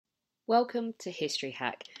Welcome to History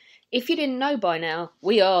Hack. If you didn't know by now,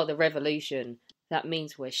 we are the revolution. That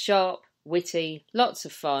means we're sharp, witty, lots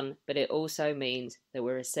of fun, but it also means that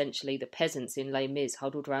we're essentially the peasants in Les Mis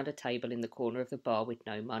huddled round a table in the corner of the bar with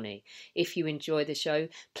no money. If you enjoy the show,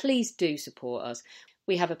 please do support us.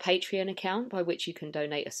 We have a Patreon account by which you can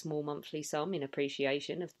donate a small monthly sum in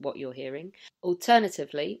appreciation of what you're hearing.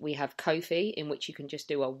 Alternatively, we have Ko-fi, in which you can just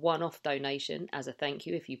do a one-off donation as a thank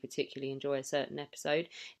you if you particularly enjoy a certain episode.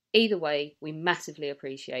 Either way, we massively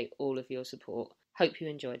appreciate all of your support. Hope you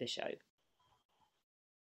enjoy the show.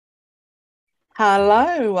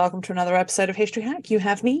 Hello, welcome to another episode of History Hack. You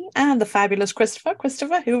have me and the fabulous Christopher.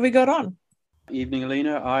 Christopher, who have we got on? Evening,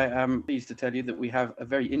 Alina. I am pleased to tell you that we have a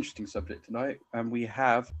very interesting subject tonight. We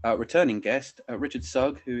have a returning guest, Richard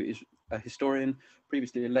Sugg, who is a historian,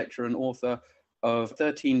 previously a lecturer and author of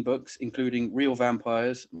 13 books, including Real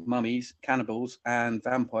Vampires, Mummies, Cannibals, and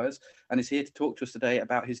Vampires, and is here to talk to us today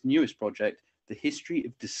about his newest project, The History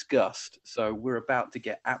of Disgust. So we're about to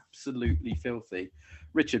get absolutely filthy.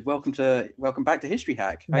 Richard, welcome back to History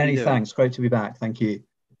Hack. Many thanks. Great to be back. Thank you.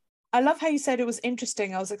 I love how you said it was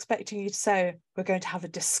interesting. I was expecting you to say we're going to have a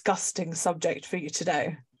disgusting subject for you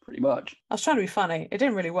today. Pretty much. I was trying to be funny. It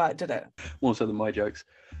didn't really work, did it? More so than my jokes.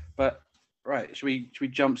 But right, should we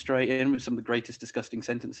jump straight in with some of the greatest disgusting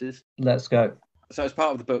sentences? Let's go. So as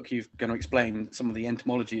part of the book, you're going to explain some of the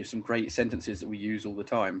etymology of some great sentences that we use all the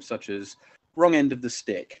time, such as wrong end of the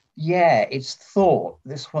stick. Yeah, it's thought.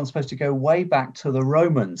 This one's supposed to go way back to the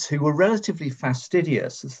Romans, who were relatively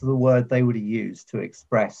fastidious. This is the word they would have used to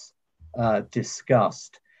express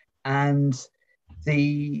disgust. And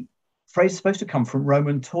the phrase is supposed to come from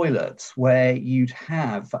Roman toilets, where you'd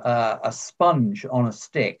have a sponge on a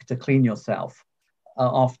stick to clean yourself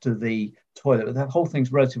after the toilet. The whole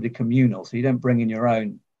thing's relatively communal, so you don't bring in your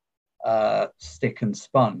own stick and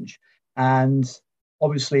sponge. And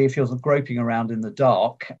obviously, if you're groping around in the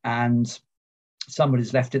dark and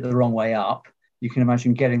somebody's left it the wrong way up, you can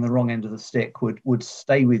imagine getting the wrong end of the stick would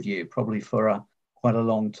stay with you probably for quite a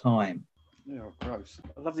long time. Yeah, gross.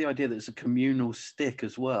 I love the idea that it's a communal stick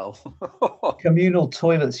as well. Communal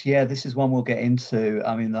toilets, yeah, this is one we'll get into.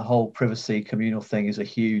 I mean, the whole privacy communal thing is a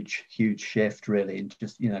huge shift, really, in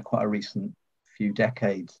just, quite a recent few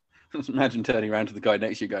decades. Imagine turning around to the guy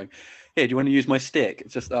next to you going, "Here, do you want to use my stick?"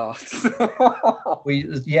 It's just,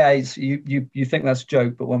 you think that's a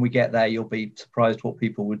joke, but when we get there, you'll be surprised what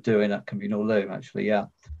people would do in a communal loo, actually, yeah.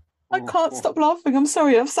 I can't stop laughing. I'm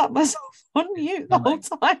sorry, I've sat myself on mute the whole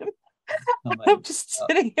time. I'm just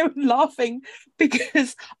sitting here laughing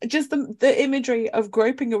because just the imagery of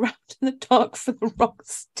groping around in the dark for the wrong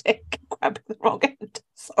stick, grabbing the wrong end.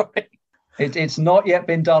 Sorry. It's not yet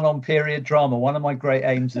been done on period drama. One of my great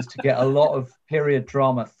aims is to get a lot of period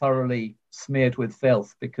drama thoroughly smeared with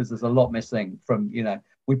filth, because there's a lot missing from,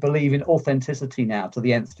 we believe in authenticity now to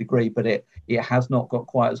the nth degree, but it has not got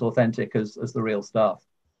quite as authentic as the real stuff.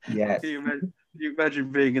 Yes. Can you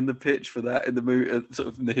imagine being in the pitch for that in the movie, sort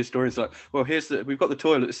of in the historian's like, well, we've got the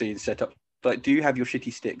toilet scene set up. Like, do you have your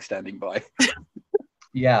shitty stick standing by?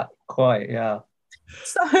 Yeah, quite, yeah.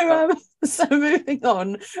 So moving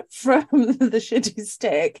on from the shitty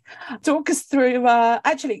stick, talk us through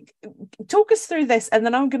this, and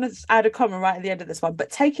then I'm going to add a comment right at the end of this one. But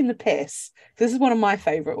taking the piss, this is one of my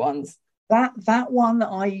favourite ones. That's one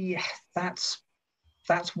I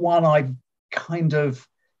kind of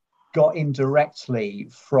got indirectly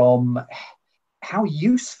from how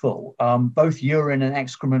useful both urine and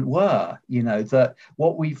excrement were. That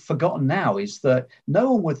what we've forgotten now is that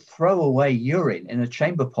no one would throw away urine in a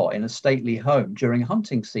chamber pot in a stately home during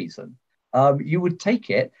hunting season. You would take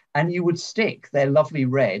it and you would stick their lovely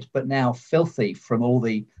red, but now filthy from all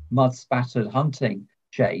the mud spattered hunting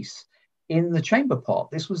chase, in the chamber pot.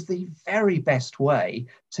 This was the very best way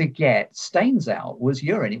to get stains out, was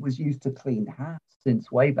urine. It was used to clean hats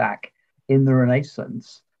since way back in the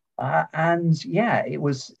Renaissance. It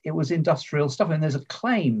was industrial stuff. And there's a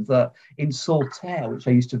claim that in Saltaire, which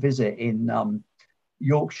I used to visit in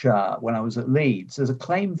Yorkshire when I was at Leeds, there's a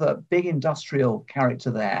claim that big industrial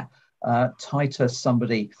character there, Titus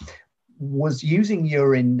somebody, was using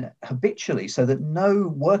urine habitually, so that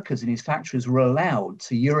no workers in his factories were allowed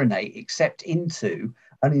to urinate except into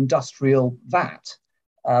an industrial vat,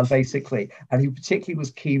 basically. And he particularly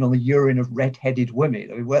was keen on the urine of red-headed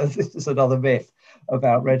women. I mean, whether this is another myth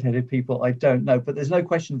about red-headed people, I don't know. But there's no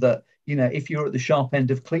question that, if you're at the sharp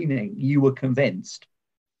end of cleaning, you were convinced,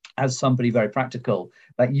 as somebody very practical,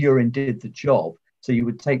 that urine did the job. So you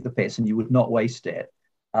would take the piss and you would not waste it.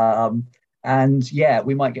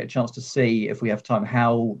 We might get a chance to see, if we have time,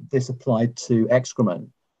 how this applied to excrement.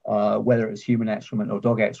 whether it was human excrement or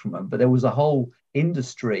dog excrement. But there was a whole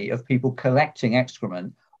industry of people collecting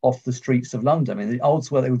excrement off the streets of London. In the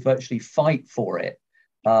odds where they would virtually fight for it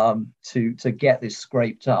to get this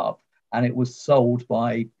scraped up, and it was sold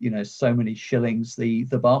by so many shillings the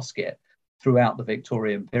basket throughout the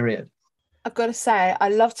Victorian period. I've got to say, I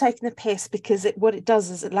love taking the piss because what it does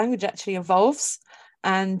is that language actually evolves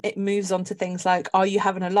and it moves on to things like, are you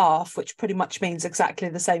having a laugh? Which pretty much means exactly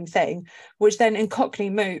the same thing, which then in Cockney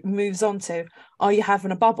moves on to, are you having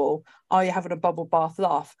a bubble? Are you having a bubble bath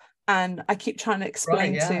laugh? And I keep trying to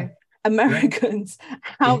explain to Americans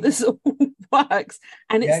how this all works.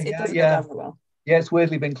 And it doesn't go down very well. Yeah, it's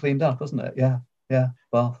weirdly been cleaned up, hasn't it? Yeah,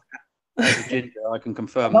 bath. As a ginger, I can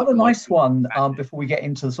confirm. Another nice one, before we get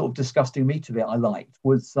into the sort of disgusting meat of it, I liked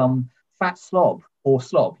was fat slob or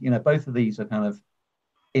slob. Both of these are kind of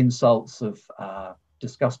insults of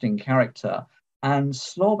disgusting character. And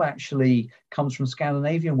slob actually comes from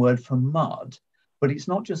Scandinavian word for mud, but it's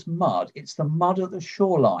not just mud, it's the mud at the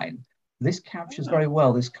shoreline. This captures very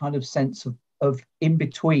well this kind of sense of in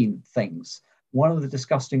between things. One of the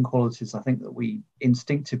disgusting qualities I think that we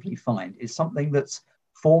instinctively find is something that's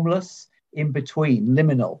formless, in between,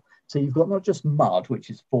 liminal. So you've got not just mud, which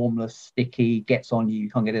is formless, sticky, gets on you, you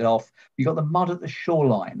can't get it off. You've got the mud at the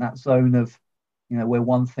shoreline, that zone of, where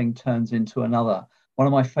one thing turns into another. One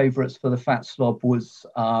of my favourites for the fat slob was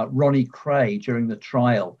Ronnie Cray during the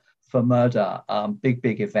trial for murder.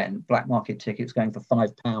 Big event, black market tickets going for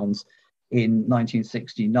 £5 in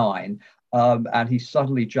 1969. And he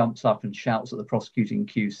suddenly jumps up and shouts at the prosecuting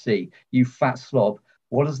QC, "You fat slob,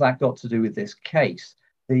 what has that got to do with this case?"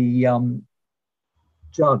 The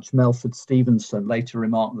judge, Melford Stevenson, later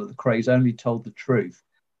remarked that the Crays only told the truth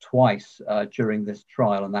twice during this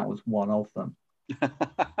trial, and that was one of them.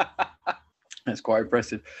 That's quite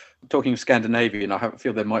impressive. Talking of Scandinavian, I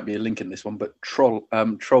feel there might be a link in this one, but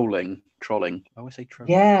trolling. I always say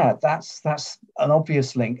trolling. Yeah, that's an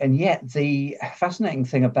obvious link. And yet the fascinating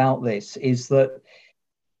thing about this is that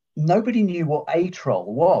nobody knew what a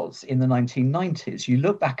troll was in the 1990s. You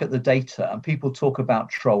look back at the data and people talk about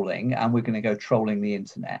trolling, and we're going to go trolling the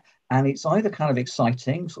internet. And it's either kind of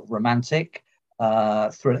exciting, sort of romantic,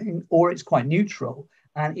 thrilling, or it's quite neutral.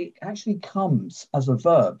 And it actually comes as a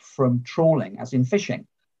verb from trawling, as in fishing.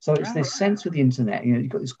 So it's this sense of the internet. You've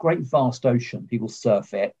got this great vast ocean. People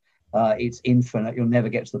surf it. It's infinite. You'll never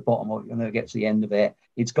get to the bottom of it. You'll never get to the end of it.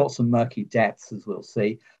 It's got some murky depths, as we'll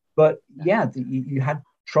see. But you had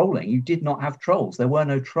trolling. You did not have trolls. There were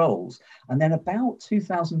no trolls. And then about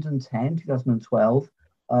 2010, 2012,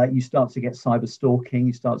 you start to get cyber stalking.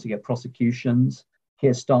 You start to get prosecutions.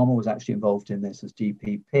 Keir Starmer was actually involved in this as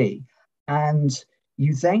DPP. And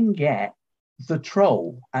you then get the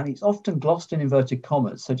troll, and it's often glossed in inverted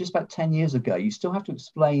commas. So just about 10 years ago, you still have to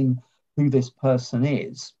explain who this person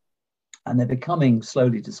is, and they're becoming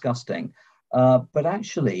slowly disgusting. But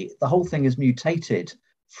actually, the whole thing has mutated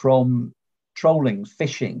from trolling,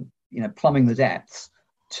 fishing, plumbing the depths,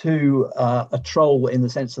 to a troll in the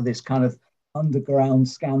sense of this kind of underground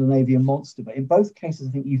Scandinavian monster. But in both cases,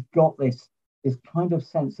 I think you've got this kind of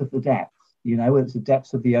sense of the depths, whether it's the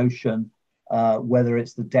depths of the ocean, whether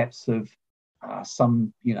it's the depths of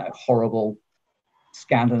some, horrible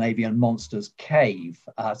Scandinavian monster's cave.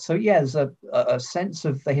 There's a sense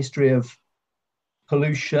of the history of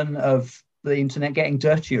pollution, of the internet getting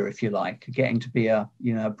dirtier, if you like, getting to be a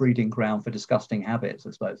breeding ground for disgusting habits,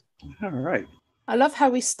 I suppose. All right. I love how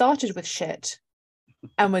we started with shit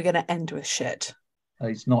and we're going to end with shit.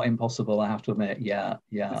 It's not impossible, I have to admit. Yeah.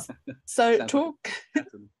 So talk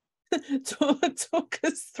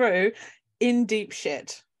us through in deep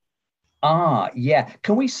shit.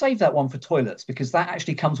 Can we save that one for toilets, because that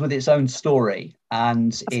actually comes with its own story,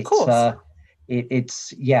 and it's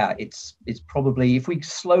probably, if we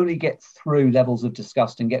slowly get through levels of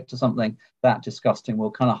disgust and get to something that disgusting, we'll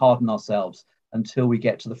kind of harden ourselves until we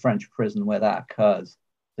get to the French prison where that occurs,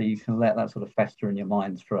 so you can let that sort of fester in your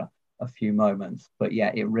minds for a few moments. But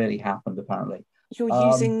it really happened, apparently.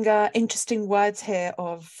 You're using interesting words here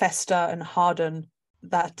of fester and harden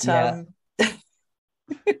that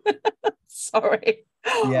sorry.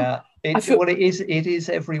 It is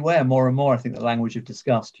everywhere more and more. I think the language of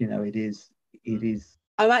disgust, it is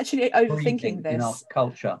I'm actually overthinking this in our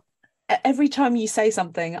culture. Every time you say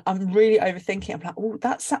something, I'm really overthinking. I'm like, oh,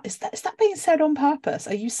 is that being said on purpose?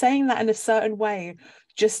 Are you saying that in a certain way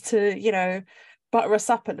just to, butter us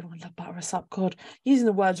up? Butter us up, God, using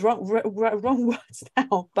the words wrong words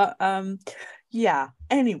now. But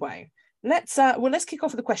anyway, let's kick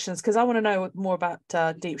off with the questions, because I want to know more about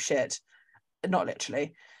deep shit, not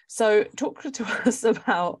literally. So talk to us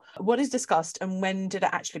about what is disgust and when did it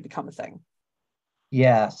actually become a thing?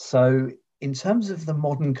 Yeah. So in terms of the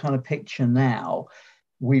modern kind of picture now,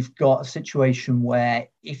 we've got a situation where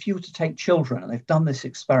if you were to take children, and they've done this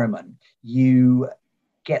experiment, you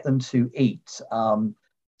get them to eat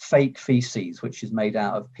fake feces, which is made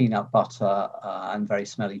out of peanut butter and very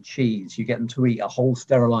smelly cheese. You get them to eat a whole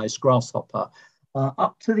sterilized grasshopper.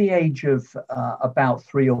 Up to the age of about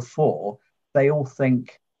 3 or 4, they all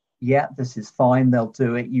think, yeah, this is fine, they'll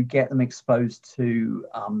do it. You get them exposed to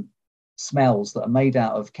smells that are made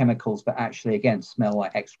out of chemicals, but actually, again, smell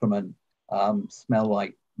like excrement, smell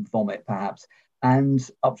like vomit, perhaps. And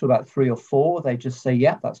up to about 3 or 4, they just say,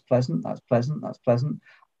 yeah, that's pleasant, that's pleasant, that's pleasant.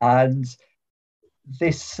 And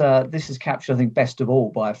this is captured, I think, best of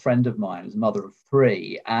all by a friend of mine, as a mother of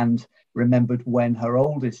 3, and remembered when her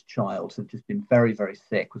oldest child had just been very, very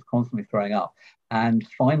sick, was constantly throwing up, and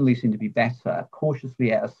finally seemed to be better,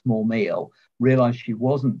 cautiously ate a small meal, realized she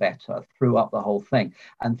wasn't better, threw up the whole thing.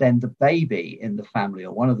 And then the baby in the family,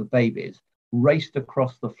 or one of the babies, raced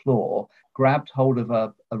across the floor, grabbed hold of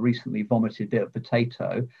a recently vomited bit of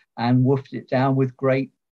potato, and woofed it down with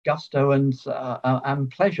great gusto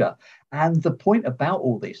and pleasure. And the point about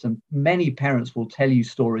all this, and many parents will tell you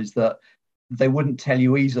stories that they wouldn't tell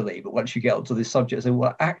you easily, but once you get onto this subject, say,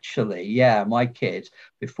 well, actually, yeah, my kid,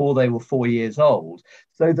 before they were 4 years old.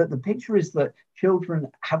 So that the picture is that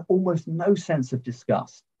children have almost no sense of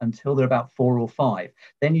disgust until they're about 4 or 5.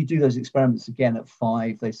 Then you do those experiments again at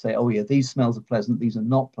 5. They say, oh, yeah, these smells are pleasant, these are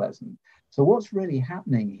not pleasant. So what's really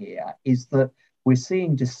happening here is that we're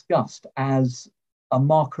seeing disgust as a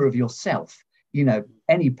marker of yourself. You know,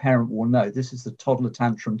 any parent will know this is the toddler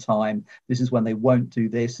tantrum time. This is when they won't do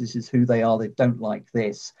this. This is who they are. They don't like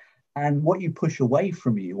this. And what you push away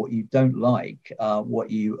from you, what you don't like, what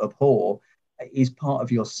you abhor, is part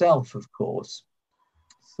of yourself, of course.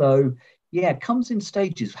 So, yeah, it comes in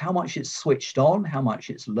stages, how much it's switched on, how much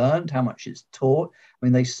it's learned, how much it's taught. I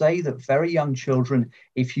mean, they say that very young children,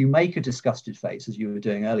 if you make a disgusted face, as you were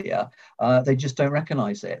doing earlier, they just don't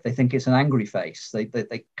recognize it. They think it's an angry face.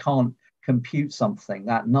 They can't compute something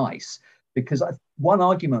that nice. Because one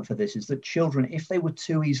argument for this is that children, if they were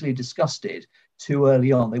too easily disgusted too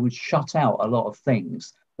early on, they would shut out a lot of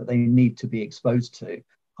things that they need to be exposed to,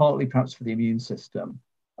 partly perhaps for the immune system,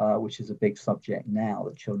 which is a big subject now,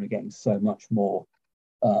 that children are getting so much more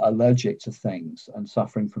allergic to things and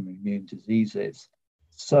suffering from immune diseases.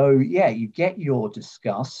 So, yeah, you get your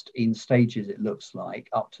disgust in stages, it looks like,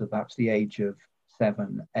 up to perhaps the age of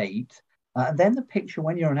 7, 8. And then the picture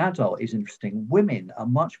when you're an adult is interesting. Women are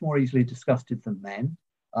much more easily disgusted than men.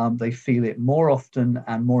 They feel it more often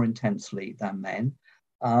and more intensely than men.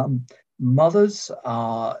 Mothers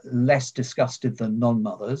are less disgusted than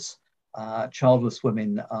non-mothers. Childless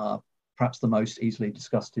women are perhaps the most easily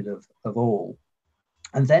disgusted of all.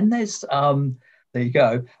 And then there's, there you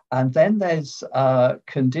go. And then there's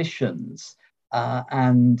conditions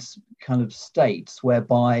and kind of states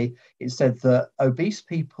whereby it's said that obese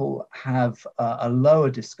people have a lower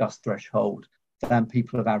disgust threshold than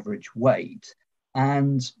people of average weight.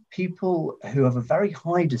 And people who have a very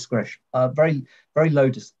high discretion, very low,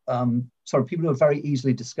 people who are very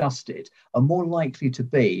easily disgusted are more likely to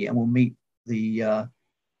be, and we'll meet the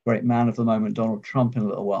great man of the moment, Donald Trump, in a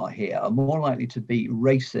little while here, are more likely to be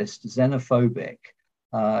racist, xenophobic,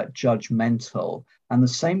 judgmental. And the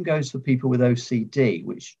same goes for people with OCD,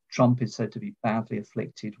 which Trump is said to be badly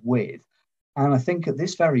afflicted with. And I think at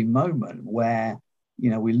this very moment where, you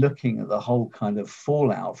know, we're looking at the whole kind of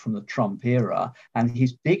fallout from the Trump era, and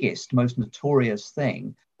his biggest, most notorious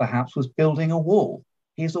thing perhaps was building a wall.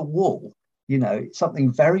 Here's a wall, you know,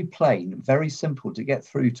 something very plain, very simple to get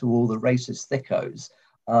through to all the racist thickos.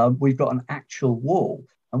 We've got an actual wall.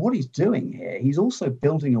 And what he's doing here, he's also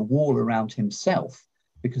building a wall around himself,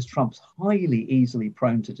 because Trump's highly easily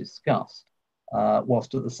prone to disgust,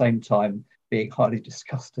 whilst at the same time being highly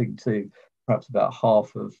disgusting to perhaps about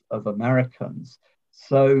half of Americans.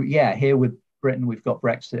 So, yeah, here with Britain, we've got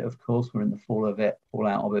Brexit, of course. We're in the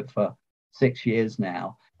fallout of it for 6 years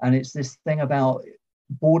now. And it's this thing about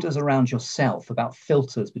borders around yourself, about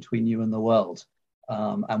filters between you and the world,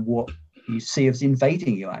 and what you see as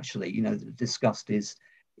invading you, actually. You know, the disgust is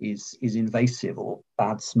invasive, or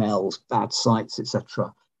bad smells, bad sights,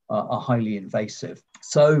 etc., are highly invasive.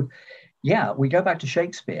 So, yeah, we go back to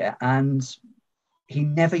Shakespeare, and he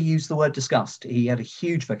never used the word disgust. He had a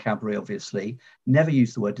huge vocabulary, obviously, never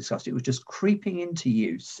used the word disgust. It was just creeping into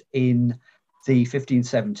use in the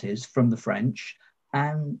 1570s from the French.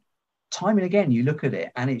 And time and again, you look at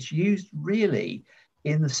it, and it's used really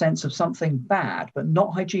in the sense of something bad, but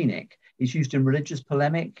not hygienic. It's used in religious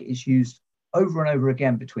polemic. It's used over and over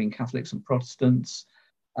again between Catholics and Protestants.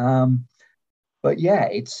 But yeah,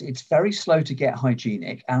 it's very slow to get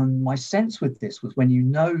hygienic. And my sense with this was when you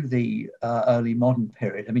know the early modern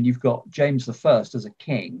period. I mean, you've got James the First as a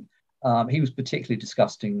king. He was particularly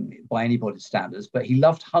disgusting by anybody's standards, but he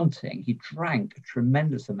loved hunting. He drank a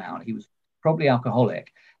tremendous amount. He was probably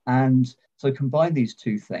alcoholic, and so combine these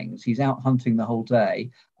two things. He's out hunting the whole day.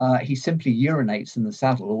 He simply urinates in the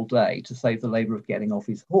saddle all day to save the labor of getting off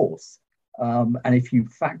his horse. And if you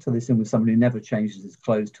factor this in with somebody who never changes his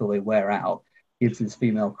clothes till they wear out, gives his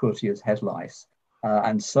female courtiers head lice,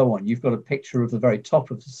 and so on. You've got a picture of the very top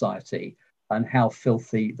of society and how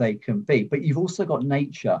filthy they can be. But you've also got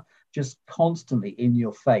nature just constantly in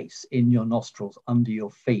your face, in your nostrils, under your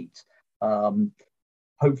feet.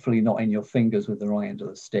 Hopefully not in your fingers with the wrong end of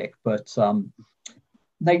the stick, but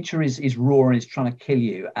nature is raw and is trying to kill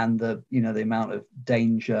you. And the amount of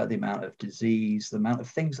danger, the amount of disease, the amount of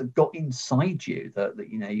things that got inside you, that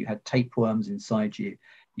you had tapeworms inside you,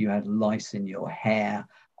 you had lice in your hair.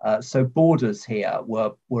 So borders here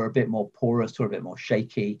were a bit more porous or a bit more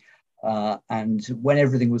shaky. And when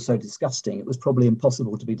everything was so disgusting, it was probably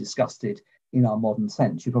impossible to be disgusted in our modern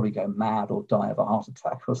sense. You'd probably go mad or die of a heart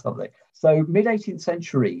attack or something. So mid-18th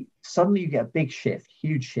century, suddenly you get a big shift,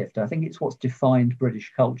 huge shift. I think it's what's defined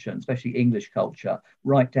British culture, and especially English culture,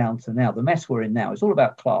 right down to now. The mess we're in now is all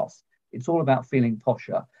about class. It's all about feeling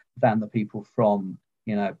posher than the people from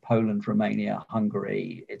Poland, Romania,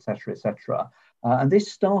 Hungary, etc., etc. And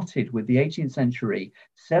this started with the 18th century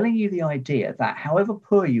selling you the idea that however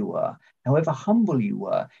poor you were, however humble you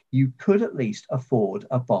were, you could at least afford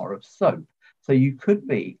a bar of soap. So you could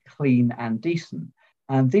be clean and decent.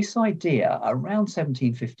 And this idea around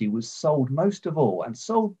 1750 was sold most of all, and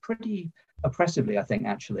sold pretty oppressively, I think,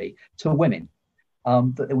 actually, to women.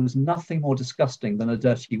 That there was nothing more disgusting than a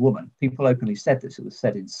dirty woman. People openly said this. It was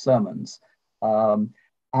said in sermons.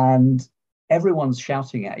 And everyone's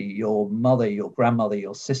shouting at you, your mother, your grandmother,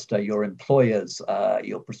 your sister, your employers,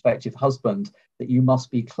 your prospective husband, that you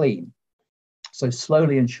must be clean. So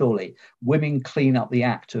slowly and surely, women clean up the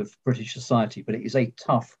act of British society, but it is a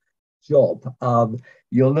tough job.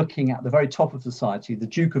 You're looking at the very top of society, the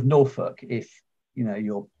Duke of Norfolk, if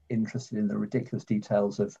you're interested in the ridiculous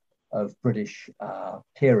details of British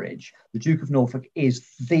peerage. The Duke of Norfolk is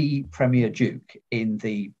the premier duke in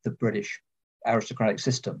the British aristocratic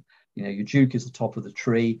system. Your Duke is the top of the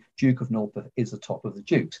tree. Duke of Norfolk is the top of the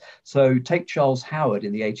dukes. So take Charles Howard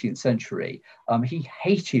in the 18th century. He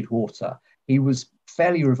hated water. He was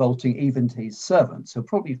fairly revolting even to his servants, so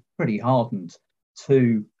probably pretty hardened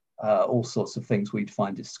to all sorts of things we'd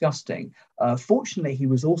find disgusting. Fortunately, he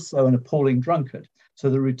was also an appalling drunkard. So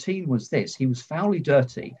the routine was this: he was foully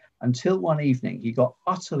dirty until one evening he got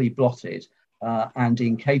utterly blotted and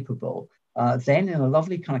incapable. Then in a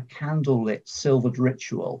lovely kind of candlelit silvered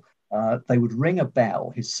ritual, they would ring a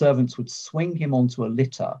bell. His servants would swing him onto a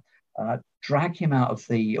litter, drag him out of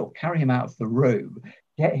or carry him out of the room,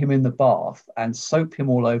 get him in the bath and soap him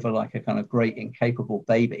all over like a kind of great incapable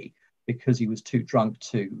baby because he was too drunk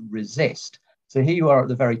to resist. So here you are at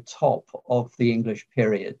the very top of the English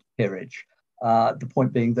peerage. The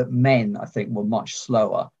point being that men, I think, were much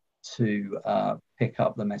slower to pick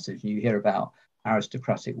up the message. And you hear about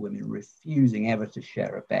aristocratic women refusing ever to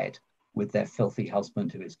share a bed with their filthy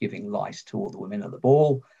husband who is giving lice to all the women at the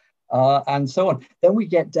ball, and so on. Then we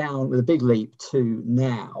get down with a big leap to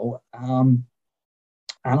now.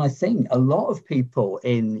 And I think a lot of people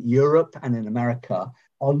in Europe and in America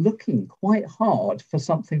are looking quite hard for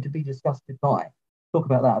something to be disgusted by. Talk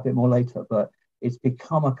about that a bit more later, but it's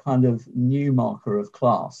become a kind of new marker of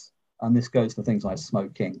class. And this goes for things like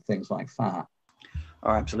smoking, things like fat.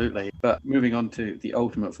 Oh, absolutely. But moving on to the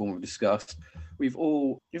ultimate form of disgust, we've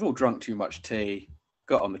all drunk too much tea,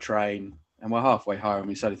 got on the train, and we're halfway home.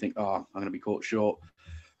 We suddenly think, oh, I'm going to be caught short.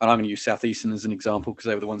 And I'm going to use Southeastern as an example because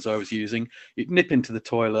they were the ones I was using. You nip into the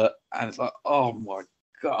toilet and it's like, oh my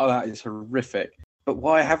God, that is horrific. But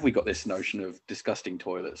why have we got this notion of disgusting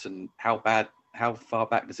toilets, and how far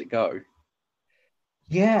back does it go?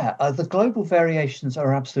 Yeah, the global variations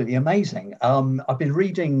are absolutely amazing. I've been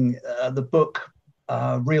reading the book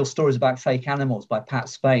Real Stories About Fake Animals by Pat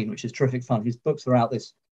Spain, which is terrific fun. His books are out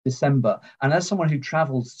this December. And as someone who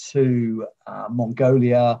travels to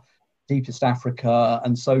Mongolia, deepest Africa,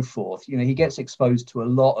 and so forth, he gets exposed to a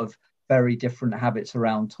lot of very different habits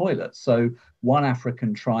around toilets. So one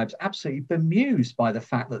African tribe's absolutely bemused by the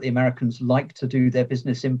fact that the Americans like to do their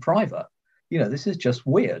business in private. This is just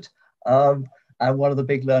weird. And one of the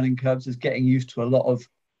big learning curves is getting used to a lot of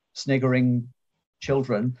sniggering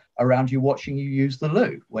children around you watching you use the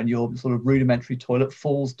loo when your sort of rudimentary toilet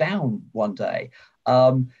falls down one day.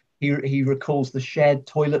 He recalls the shared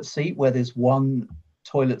toilet seat where there's one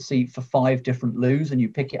toilet seat for 5 different loos, and you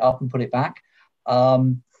pick it up and put it back.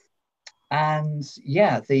 And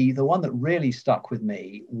yeah, the one that really stuck with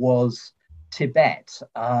me was Tibet.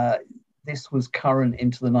 This was current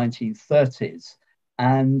into the 1930s.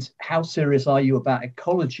 And how serious are you about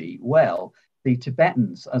ecology? Well, the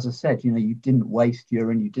Tibetans, as I said, you didn't waste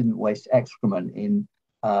urine, you didn't waste excrement in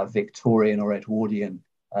Victorian or Edwardian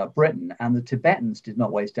Britain, and the Tibetans did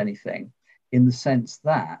not waste anything, in the sense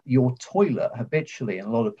that your toilet habitually in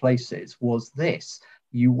a lot of places was this.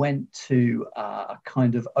 You went to a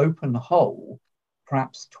kind of open hole,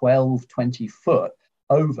 perhaps 12, 20 foot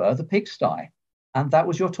over the pigsty, and that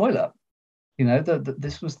was your toilet.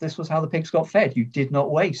 This was how the pigs got fed. You did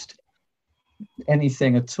not waste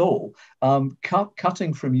anything at all.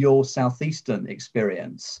 Cutting from your southeastern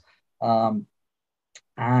experience and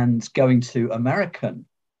going to American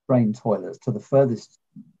drain toilets, to the furthest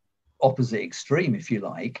opposite extreme, if you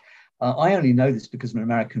like. I only know this because of an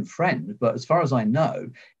American friend, but as far as I know,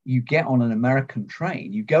 you get on an American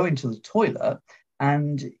train, you go into the toilet,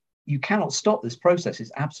 and you cannot stop this process.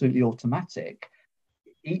 It's absolutely automatic.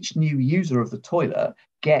 Each new user of the toilet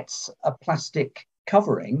gets a plastic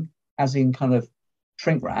covering, as in kind of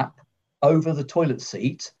shrink wrap, over the toilet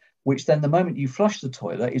seat, which then the moment you flush the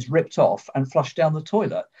toilet is ripped off and flushed down the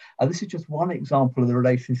toilet. This is just one example of the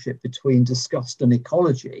relationship between disgust and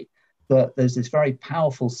ecology, that there's this very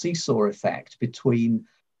powerful seesaw effect between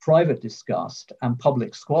private disgust and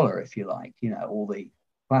public squalor, if you like, all the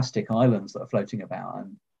plastic islands that are floating about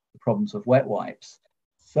and the problems of wet wipes.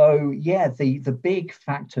 So yeah, the big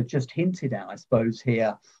factor just hinted at, I suppose,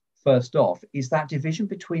 here, first off, is that division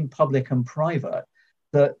between public and private,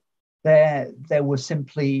 that there were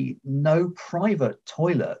simply no private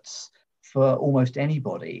toilets for almost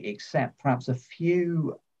anybody, except perhaps a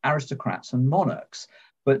few aristocrats and monarchs.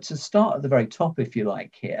 But to start at the very top, if you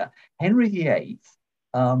like, here, Henry VIII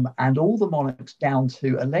and all the monarchs down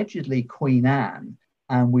to allegedly Queen Anne,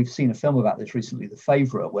 and we've seen a film about this recently, The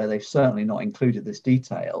Favourite, where they've certainly not included this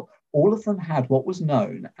detail, all of them had what was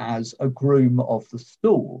known as a groom of the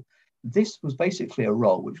stool. This was basically a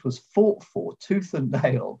role which was fought for tooth and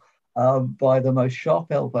nail by the most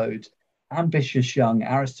sharp-elbowed, ambitious young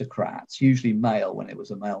aristocrats, usually male when it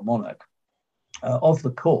was a male monarch, of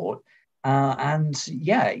the court. And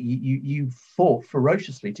yeah, you fought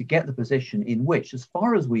ferociously to get the position in which, as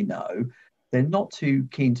far as we know, they're not too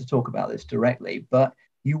keen to talk about this directly, but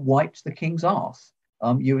you wiped the king's arse.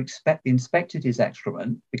 You inspected his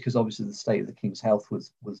excrement, because obviously the state of the king's health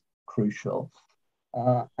was crucial.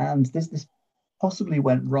 And this possibly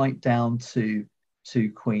went right down to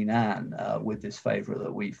Queen Anne with this favourite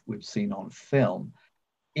that we've seen on film.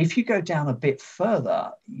 If you go down a bit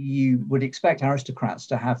further, you would expect aristocrats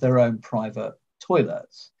to have their own private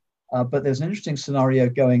toilets. But there's an interesting scenario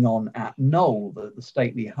going on at Knowle, the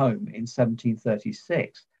stately home, in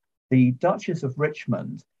 1736. The Duchess of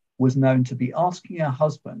Richmond was known to be asking her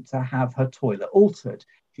husband to have her toilet altered.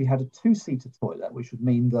 She had a 2-seater toilet, which would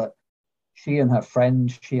mean that she and her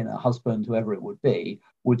friend, she and her husband, whoever it would be,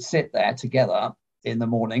 would sit there together in the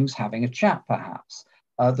mornings having a chat, perhaps.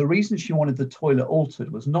 The reason she wanted the toilet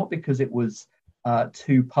altered was not because it was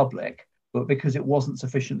too public, but because it wasn't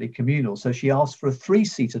sufficiently communal. So she asked for a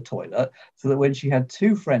 3-seater toilet so that when she had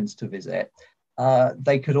 2 friends to visit,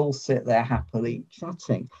 they could all sit there happily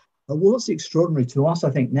chatting. And what's extraordinary to us,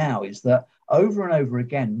 I think, now is that over and over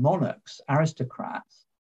again, monarchs, aristocrats,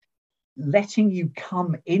 letting you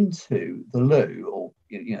come into the loo, or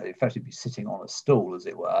effectively sitting on a stool, as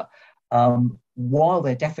it were, while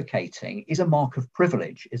they're defecating, is a mark of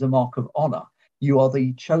privilege, is a mark of honor. You are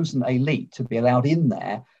the chosen elite to be allowed in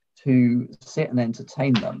there to sit and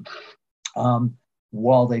entertain them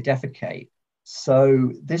while they defecate.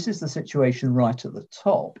 So this is the situation right at the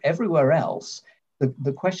top. Everywhere else,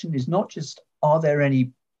 the question is not just, are there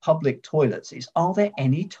any public toilets? It's, are there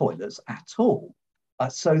any toilets at all?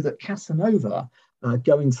 So that Casanova,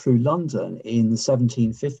 going through London in the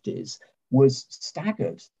 1750s, was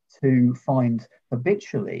staggered to find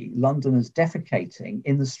habitually Londoners defecating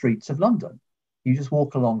in the streets of London. You just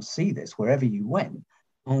walk along, see this wherever you went.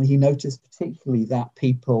 And he noticed particularly that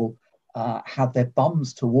people had their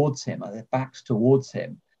bums towards him, or their backs towards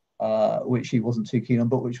him, which he wasn't too keen on,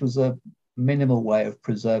 but which was a minimal way of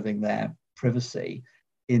preserving their privacy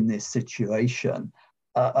in this situation.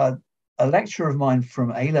 A lecturer of mine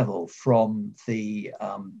from A-level, from the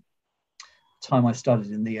time I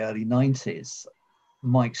studied in the early 90s,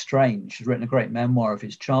 Mike Strange, has written a great memoir of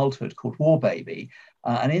his childhood called War Baby.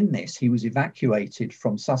 And in this, he was evacuated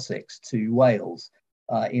from Sussex to Wales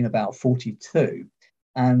in about 42.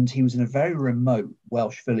 And he was in a very remote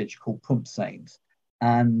Welsh village called Pumpsaint.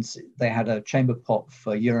 and they had a chamber pot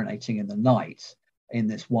for urinating in the night in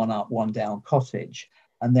this one up, one down cottage.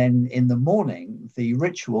 And then in the morning, the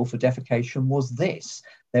ritual for defecation was this.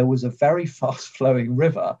 There was a very fast flowing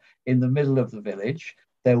river in the middle of the village.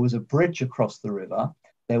 There was a bridge across the river.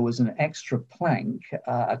 There was an extra plank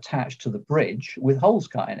attached to the bridge with holes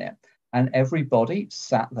cut in it. And everybody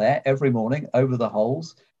sat there every morning over the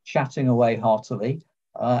holes, chatting away heartily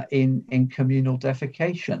in communal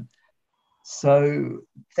defecation. So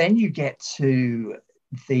then you get to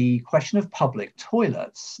the question of public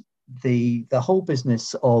toilets. The whole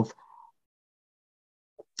business of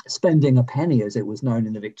spending a penny, as it was known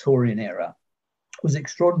in the Victorian era, was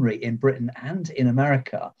extraordinary in Britain and in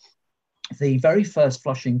America. The very first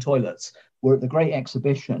flushing toilets were at the Great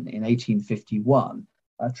Exhibition in 1851.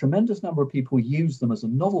 A tremendous number of people used them as a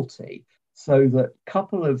novelty, so that a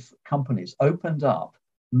couple of companies opened up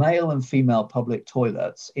male and female public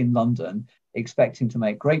toilets in London, expecting to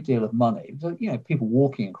make a great deal of money. You know, people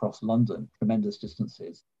walking across London, tremendous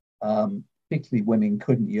distances, particularly women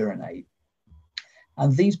couldn't urinate.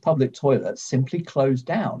 And these public toilets simply closed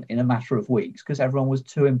down in a matter of weeks because everyone was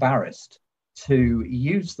too embarrassed to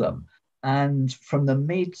use them. And from the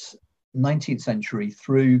mid 19th century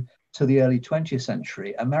through to the early 20th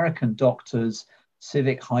century, American doctors,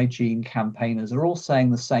 civic hygiene campaigners are all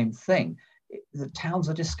saying the same thing. The towns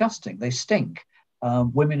are disgusting, they stink.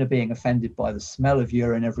 Women are being offended by the smell of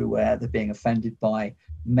urine everywhere. They're being offended by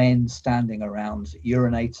men standing around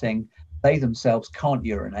urinating. They themselves can't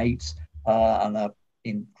urinate and are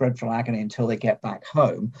in dreadful agony until they get back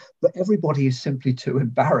home. But everybody is simply too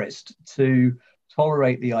embarrassed to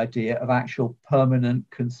tolerate the idea of actual permanent,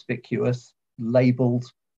 conspicuous, labeled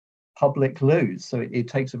public loos. So it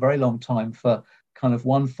takes a very long time for kind of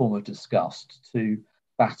one form of disgust to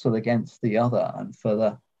battle against the other, and for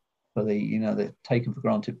the the taken for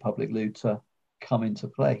granted public loo to come into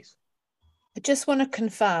place. I just want to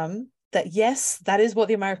confirm that yes, that is what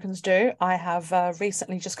the Americans do. I have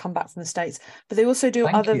recently just come back from the States, but they also do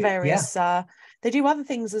other various. They do other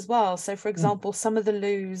things as well. So, for example, some of the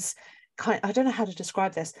loos, I don't know how to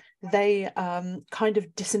describe this. They kind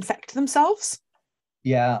of disinfect themselves.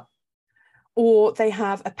 Yeah. Or they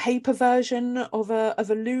have a paper version of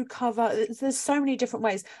a loo cover. There's so many different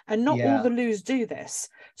ways, and not all the loos do this.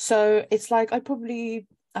 So it's like I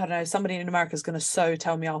don't know, somebody in America is going to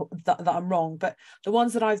tell me that I'm wrong, but the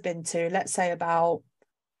ones that I've been to, let's say about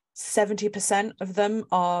 70% of them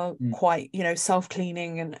are quite,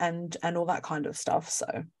 self-cleaning and all that kind of stuff.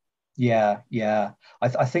 So yeah.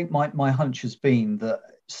 I think my hunch has been that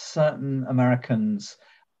certain Americans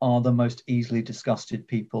are the most easily disgusted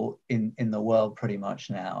people in the world pretty much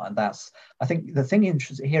now. And I think the thing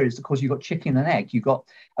interesting here is, of course, you've got chicken and egg.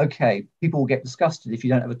 People will get disgusted if you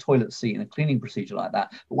don't have a toilet seat and a cleaning procedure like that.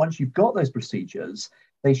 But once you've got those procedures,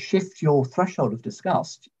 they shift your threshold of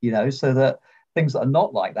disgust, so that things that are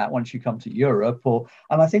not like that once you come to Europe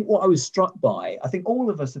and I think what I was struck by, I think all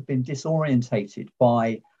of us have been disorientated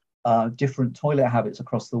by different toilet habits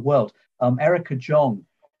across the world. Erica Jong,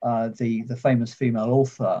 the famous female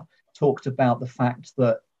author, talked about the fact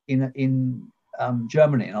that in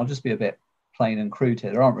Germany, and I'll just be a bit plain and crude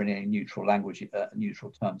here, there aren't really any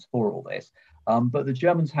neutral terms for all this, but the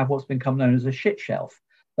Germans have what's become known as a shit shelf.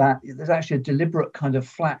 That there's actually a deliberate kind of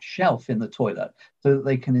flat shelf in the toilet so that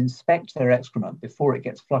they can inspect their excrement before it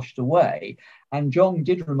gets flushed away. And Jong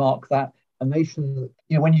did remark that a nation,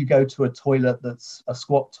 when you go to a toilet that's a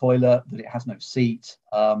squat toilet, that it has no seat,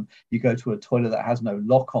 you go to a toilet that has no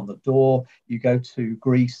lock on the door, you go to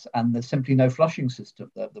Greece and there's simply no flushing system.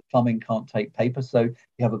 The plumbing can't take paper, so you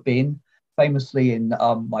have a bin. Famously in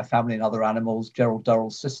My Family and Other Animals, Gerald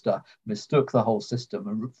Durrell's sister mistook the whole system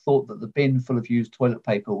and thought that the bin full of used toilet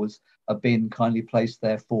paper was a bin kindly placed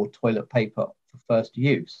there for toilet paper for first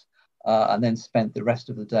use, and then spent the rest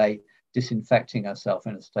of the day disinfecting herself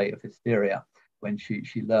in a state of hysteria when she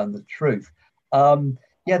learned the truth.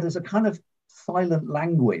 There's a kind of silent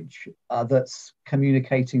language that's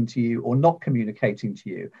communicating to you or not communicating to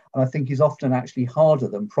you, and I think is often actually harder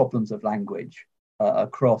than problems of language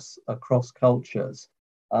across cultures.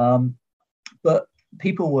 But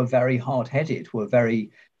people were very hard-headed, were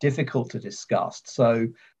very difficult to discuss. So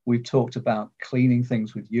we've talked about cleaning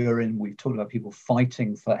things with urine. We've talked about people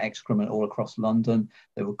fighting for excrement all across London.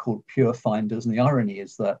 They were called pure finders. And the irony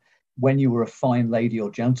is that when you were a fine lady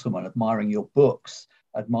or gentleman admiring your books,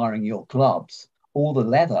 admiring your gloves, all the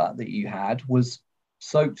leather that you had was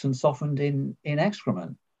soaked and softened in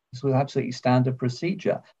excrement. This was absolutely standard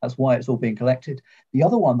procedure. That's why it's all being collected. The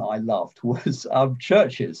other one that I loved was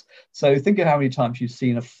churches. So think of how many times you've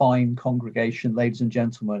seen a fine congregation, ladies and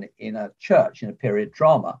gentlemen, in a church in a period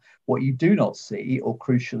drama. What you do not see, or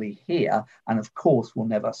crucially hear, and of course will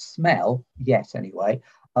never smell, yet anyway,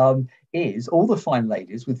 is all the fine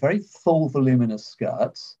ladies with very full, voluminous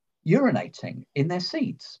skirts urinating in their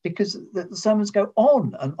seats, because the sermons go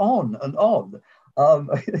on and on and on.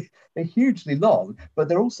 They're hugely long, but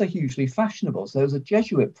they're also hugely fashionable. So there was a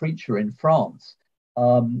Jesuit preacher in France,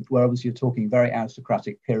 where obviously you're talking very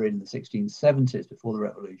aristocratic period in the 1670s before the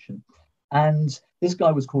Revolution. And this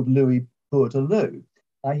guy was called Louis Bourdelot.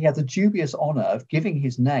 He had the dubious honor of giving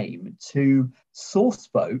his name to sauce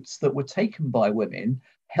boats that were taken by women,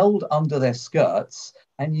 held under their skirts,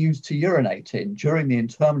 and used to urinate in during the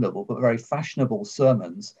interminable but very fashionable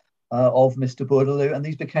sermons of Mr. Bourdelot, and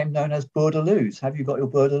these became known as Bourdalots. Have you got your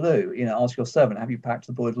Bourdalot? You know, ask your servant, have you packed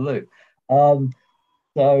the Bourdalot?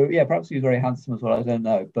 So yeah, perhaps he was very handsome as well, I don't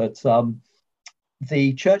know. But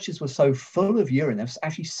the churches were so full of urine, they were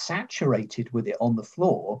actually saturated with it on the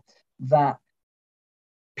floor, that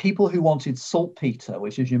people who wanted saltpeter,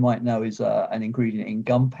 which, as you might know, is an ingredient in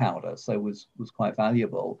gunpowder, so was quite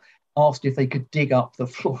valuable, asked if they could dig up the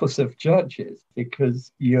floors of churches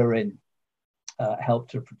because urine helped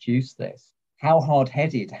to produce this. How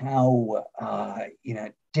hard-headed, how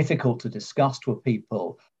difficult to discuss with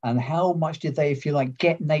people, and how much did they, if you like,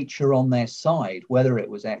 get nature on their side, whether it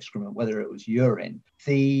was excrement, whether it was urine.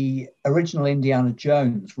 The original Indiana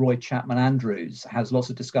Jones, Roy Chapman Andrews, has lots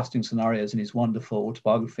of disgusting scenarios in his wonderful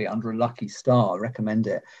autobiography, Under a Lucky Star. I recommend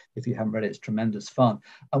it if you haven't read it. It's tremendous fun.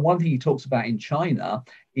 And one thing he talks about in China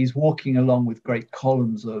is walking along with great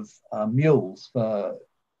columns of mules for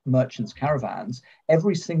merchants' caravans.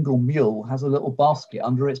 Every single mule has a little basket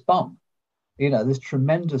under its bum. You know, there's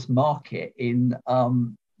tremendous market in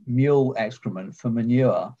mule excrement for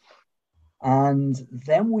manure. And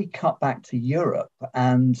then we cut back to Europe,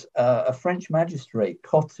 and a French magistrate,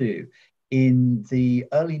 Cotu, in the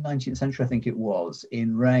early 19th century, I think it was,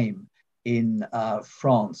 in Reims, in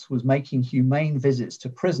France, was making humane visits to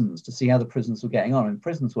prisons to see how the prisons were getting on. And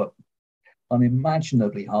prisons were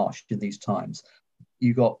unimaginably harsh in these times.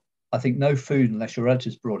 You got, I think, no food unless your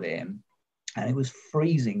relatives brought it in, and it was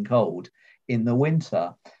freezing cold in the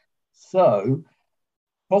winter. So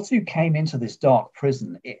Kotu came into this dark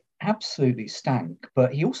prison. It absolutely stank,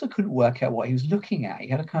 but he also couldn't work out what he was looking at. He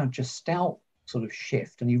had a kind of gestalt sort of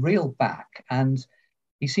shift, and he reeled back, and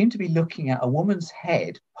he seemed to be looking at a woman's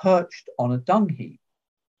head perched on a dung heap.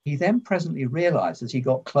 He then presently realized, as he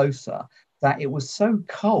got closer, that it was so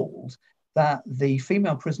cold that the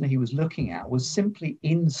female prisoner he was looking at was simply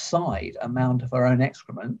inside a mound of her own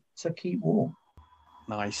excrement to keep warm.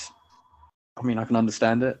 Nice. I mean, I can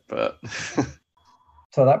understand it, but...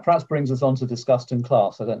 So that perhaps brings us on to disgust and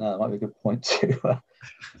class. I don't know, it might be a good point to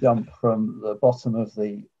jump from the bottom of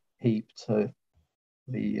the heap to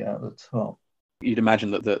the top. You'd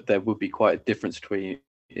imagine that there would be quite a difference between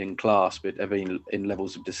in class, but in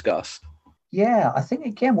levels of disgust. Yeah, I think,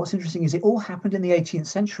 again, what's interesting is it all happened in the 18th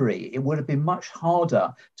century. It would have been much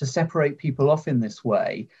harder to separate people off in this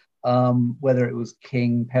way, whether it was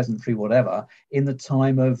king, peasantry, whatever, in the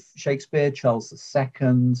time of Shakespeare, Charles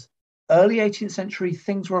II. Early 18th century,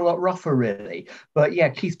 things were a lot rougher, really. But yeah,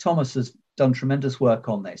 Keith Thomas has done tremendous work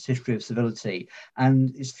on this, History of Civility.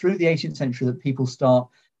 And it's through the 18th century that people start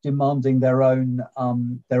demanding their own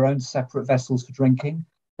separate vessels for drinking.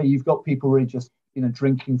 So you've got people really just,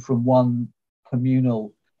 drinking from one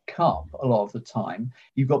communal cup a lot of the time.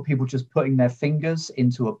 You've got people just putting their fingers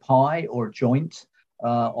into a pie or a joint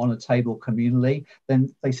on a table communally.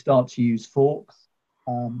 Then they start to use forks.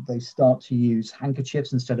 They start to use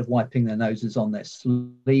handkerchiefs instead of wiping their noses on their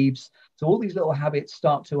sleeves. So all these little habits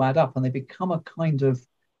start to add up, and they become a kind of,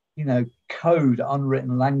 code,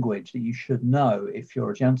 unwritten language that you should know if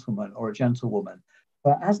you're a gentleman or a gentlewoman.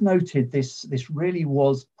 But as noted, this really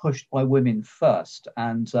was pushed by women first.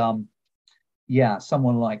 And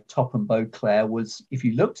someone like Topham Beauclerk was, if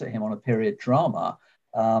you looked at him on a period drama,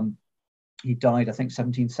 he died, I think,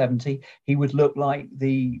 1770. He would look like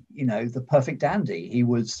the perfect dandy. He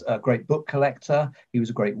was a great book collector. He was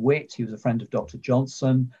a great wit. He was a friend of Dr.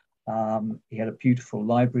 Johnson. He had a beautiful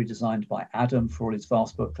library designed by Adam for all his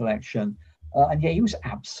vast book collection. And yet he was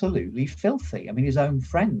absolutely filthy. I mean, his own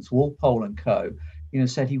friends, Walpole and co.,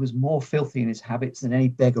 said he was more filthy in his habits than any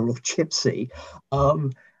beggar or gypsy.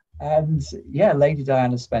 Lady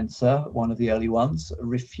Diana Spencer, one of the early ones,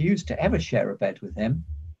 refused to ever share a bed with him.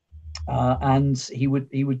 And he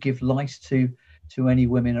would give lice to any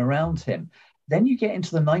women around him. Then you get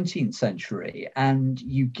into the 19th century, and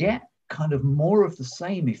you get kind of more of the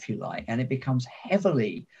same, if you like, and it becomes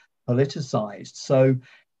heavily politicized. So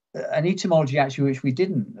an etymology actually which we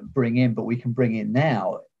didn't bring in, but we can bring in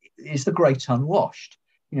now, is the great unwashed.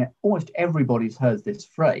 Almost everybody's heard this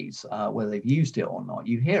phrase, whether they've used it or not.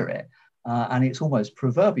 You hear it, and it's almost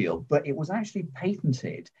proverbial, but it was actually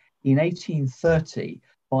patented in 1830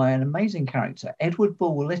 by an amazing character, Edward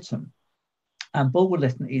Bulwer-Lytton. And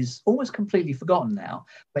Bulwer-Lytton is almost completely forgotten now,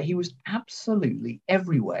 but he was absolutely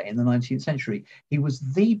everywhere in the 19th century. He was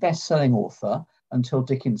the best-selling author until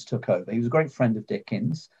Dickens took over. He was a great friend of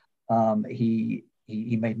Dickens. He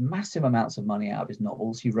made massive amounts of money out of his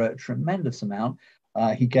novels. He wrote a tremendous amount.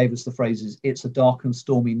 He gave us the phrases, "It's a dark and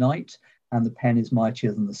stormy night, and the pen is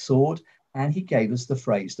mightier than the sword." And he gave us the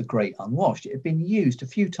phrase, "the great unwashed." It had been used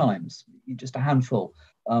a few times, just a handful,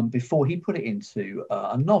 before he put it into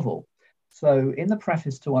a novel. So in the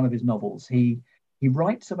preface to one of his novels, he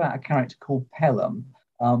writes about a character called Pelham,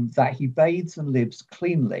 that he bathes and lives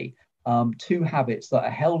cleanly, two habits that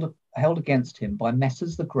are held against him by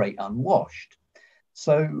Messrs the Great Unwashed.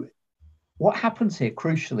 So what happens here,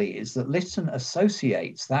 crucially, is that Lytton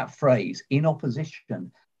associates that phrase in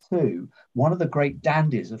opposition to one of the great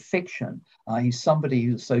dandies of fiction. He's somebody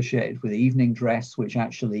who's associated with evening dress, which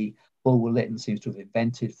actually Bulwer-Lytton seems to have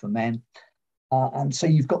invented for men. And so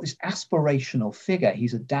you've got this aspirational figure.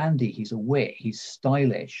 He's a dandy, he's a wit, he's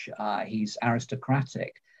stylish, he's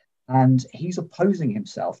aristocratic, and he's opposing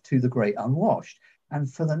himself to the great unwashed. And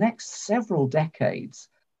for the next several decades,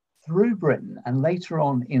 through Britain and later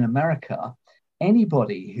on in America,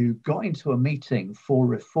 anybody who got into a meeting for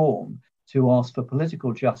reform to ask for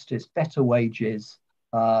political justice, better wages,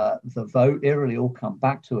 the vote, it really all come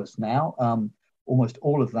back to us now. Almost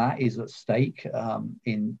all of that is at stake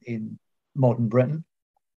in modern Britain.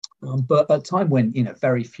 But at a time when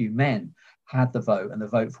very few men had the vote and the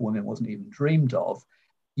vote for women wasn't even dreamed of,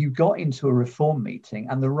 you got into a reform meeting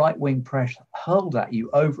and the right-wing press hurled at you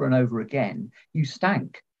over and over again, you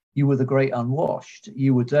stank, you were the great unwashed,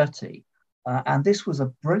 you were dirty. And this was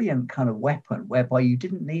a brilliant kind of weapon whereby you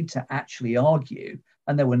didn't need to actually argue,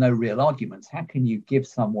 and there were no real arguments. How can you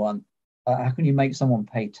make someone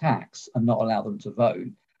pay tax and not allow them to vote?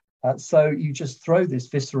 So you just throw this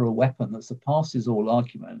visceral weapon that surpasses all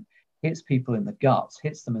argument, hits people in the guts,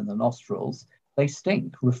 hits them in the nostrils. They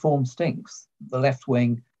stink. Reform stinks. The left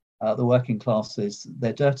wing, the working classes,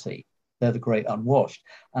 they're dirty. They're the great unwashed.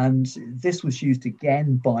 And this was used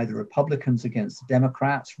again by the Republicans against the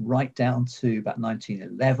Democrats right down to about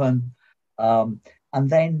 1911. And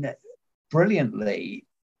then brilliantly,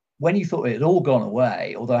 when you thought it had all gone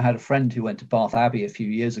away, although I had a friend who went to Bath Abbey a few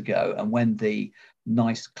years ago, and when the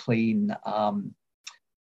nice, clean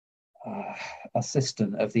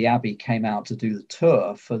assistant of the Abbey came out to do the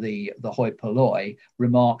tour for the hoi polloi,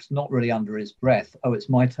 remarked, not really under his breath, "Oh, it's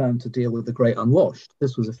my turn to deal with the great unwashed."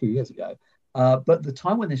 This was a few years ago. But the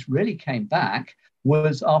time when this really came back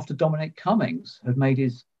was after Dominic Cummings had made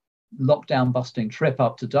his lockdown busting trip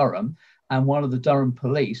up to Durham, and one of the Durham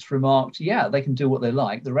police remarked, "Yeah, they can do what they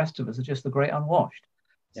like. The rest of us are just the great unwashed."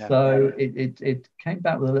 Yeah. So it came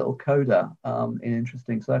back with a little coda in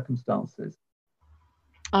interesting circumstances.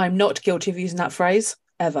 I'm not guilty of using that phrase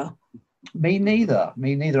ever. Me neither.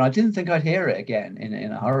 I didn't think I'd hear it again in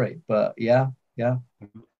a hurry, but yeah.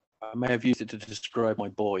 I may have used it to describe my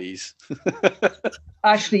boys.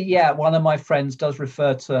 Actually, yeah, one of my friends does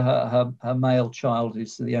refer to her male child,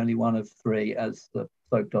 who's the only one of three, as the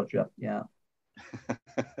folk dodger. Yeah.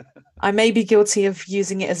 I may be guilty of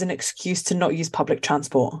using it as an excuse to not use public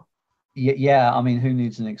transport. Yeah, I mean, who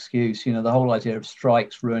needs an excuse? The whole idea of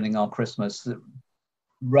strikes ruining our Christmas.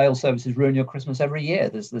 Rail services ruin your Christmas every year.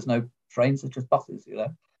 There's no trains, there's just buses.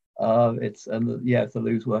 If they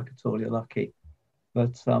lose work at all, you're lucky.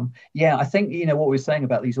 But I think what we're saying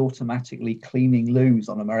about these automatically cleaning loos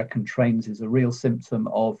on American trains is a real symptom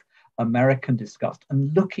of American disgust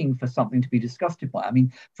and looking for something to be disgusted by. I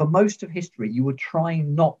mean, for most of history, you were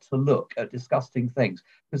trying not to look at disgusting things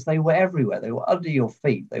because they were everywhere. They were under your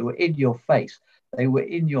feet. They were in your face. They were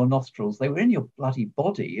in your nostrils. They were in your bloody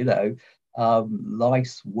body,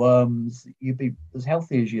 lice, worms. You'd be as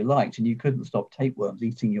healthy as you liked and you couldn't stop tapeworms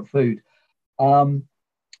eating your food.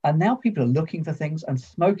 And now people are looking for things, and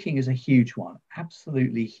smoking is a huge one,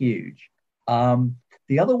 absolutely huge.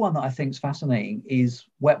 The other one that I think is fascinating is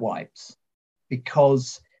wet wipes,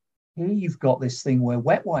 because here you've got this thing where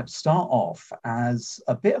wet wipes start off as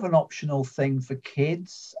a bit of an optional thing for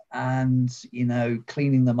kids and,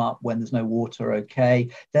 cleaning them up when there's no water, okay.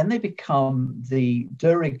 Then they become the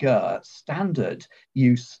de rigueur standard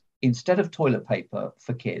use instead of toilet paper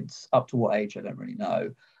for kids, up to what age, I don't really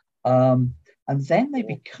know. And then they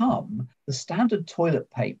become the standard toilet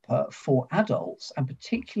paper for adults and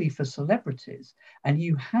particularly for celebrities. And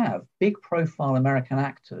you have big profile American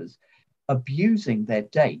actors abusing their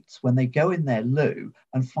dates when they go in their loo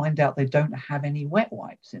and find out they don't have any wet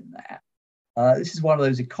wipes in there. This is one of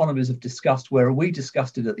those economies of disgust where are we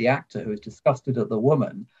disgusted at the actor who is disgusted at the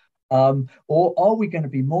woman? Or are we going to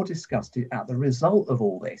be more disgusted at the result of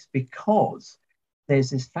all this? Because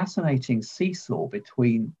there's this fascinating seesaw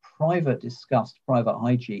between private disgust, private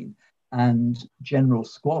hygiene, and general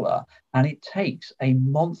squalor, and it takes a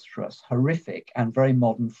monstrous, horrific, and very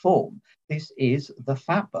modern form. This is the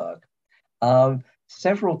fatberg.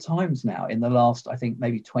 Several times now in the last, I think,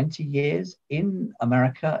 maybe 20 years in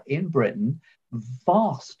America, in Britain,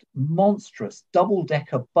 vast, monstrous,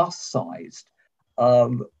 double-decker bus-sized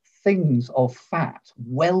things of fat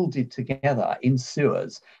welded together in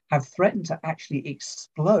sewers have threatened to actually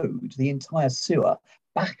explode the entire sewer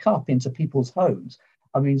back up into people's homes.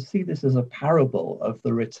 I mean, see this as a parable of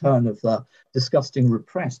the return of the disgusting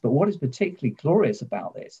repressed. But what is particularly glorious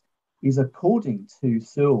about this is, according to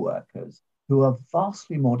sewer workers, who are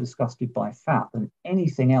vastly more disgusted by fat than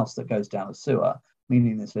anything else that goes down a sewer,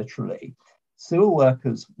 meaning this literally, sewer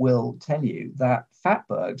workers will tell you that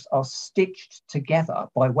fatbergs are stitched together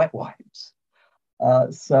by wet wipes.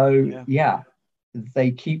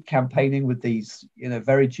 They keep campaigning with these,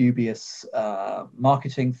 very dubious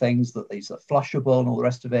marketing things that these are flushable and all the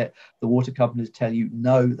rest of it. The water companies tell you,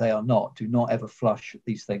 no, they are not. Do not ever flush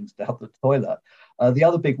these things down the toilet. The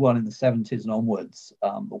other big one in the 70s and onwards,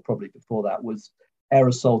 or probably before that, was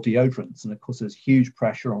aerosol deodorants. And of course, there's huge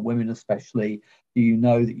pressure on women, especially. Do you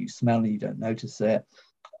know that you smell and you don't notice it?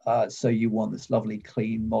 So you want this lovely,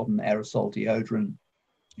 clean, modern aerosol deodorant.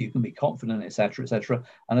 You can be confident, etc., etc.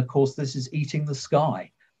 And of course, this is eating the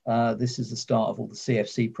sky. This is the start of all the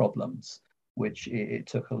CFC problems, which it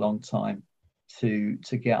took a long time to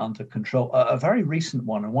get under control. A very recent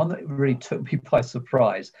one, and one that really took me by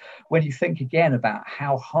surprise, when you think again about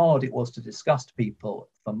how hard it was to disgust people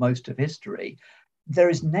for most of history. There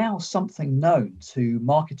is now something known to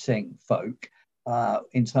marketing folk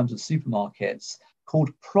in terms of supermarkets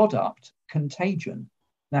called product contagion.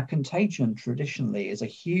 Now, contagion traditionally is a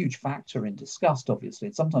huge factor in disgust, obviously,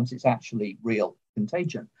 and sometimes it's actually real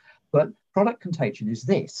contagion. But product contagion is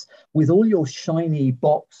this: with all your shiny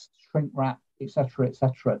box, shrink wrap, etc.,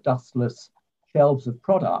 dustless shelves of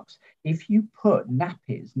products, if you put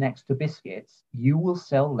nappies next to biscuits, you will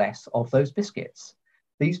sell less of those biscuits.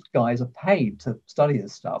 These guys are paid to study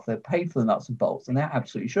this stuff. They're paid for the nuts and bolts, and they're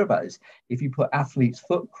absolutely sure about this. If you put athlete's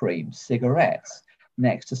foot cream, cigarettes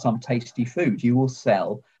next to some tasty food, you will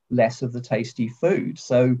sell less of the tasty food.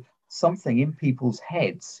 So something in people's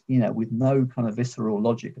heads, with no kind of visceral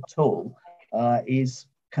logic at all, is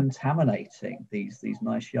contaminating these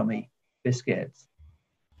nice, yummy biscuits.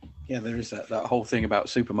 Yeah, there is that whole thing about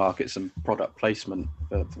supermarkets and product placement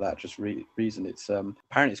for that reason. It's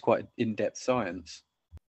apparently it's quite in-depth science.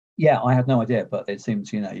 Yeah, I had no idea, but it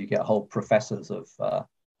seems, you get whole professors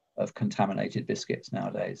of contaminated biscuits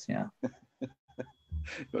nowadays. Yeah.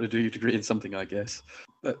 Got to do your degree in something, I guess.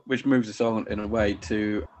 But which moves us on in a way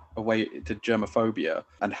to germophobia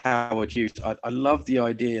and Howard Hughes. I love the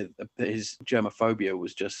idea that his germophobia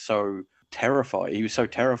was just so terrified. He was so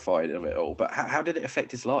terrified of it all. But how did it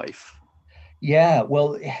affect his life? Yeah,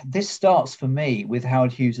 well, this starts for me with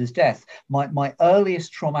Howard Hughes's death. My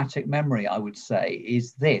earliest traumatic memory, I would say,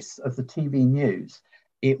 is this of the TV news.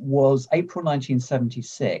 It was April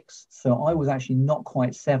 1976, so I was actually not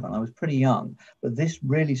quite 7. I was pretty young, but this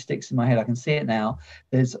really sticks in my head. I can see it now.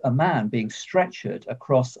 There's a man being stretchered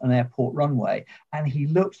across an airport runway, and he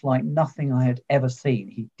looked like nothing I had ever seen.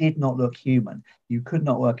 He did not look human. You could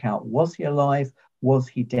not work out, was he alive? Was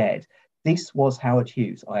he dead? This was Howard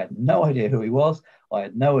Hughes. I had no idea who he was. I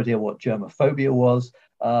had no idea what germophobia was,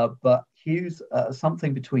 but Hughes,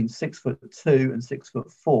 something between 6'2" and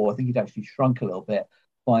 6'4", I think he'd actually shrunk a little bit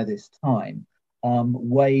by this time,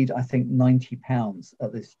 weighed, I think, 90 pounds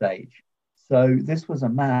at this stage. So this was a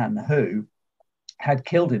man who had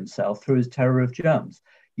killed himself through his terror of germs.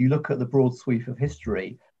 You look at the broad sweep of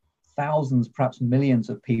history, thousands, perhaps millions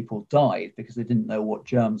of people died because they didn't know what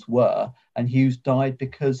germs were, and Hughes died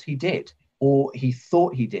because he did, or he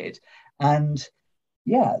thought he did. And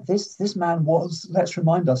yeah, this man was, let's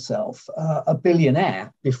remind ourselves, a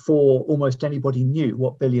billionaire before almost anybody knew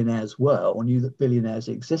what billionaires were or knew that billionaires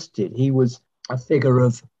existed. He was a figure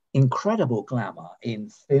of incredible glamour in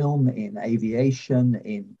film, in aviation,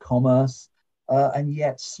 in commerce, and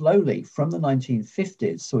yet slowly from the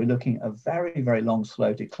 1950s, so we're looking at a very, very long,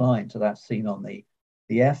 slow decline to that seen on the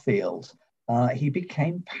airfield. he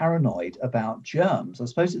became paranoid about germs. I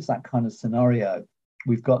suppose it's that kind of scenario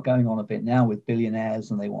we've got going on a bit now with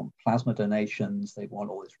billionaires, and they want plasma donations, they want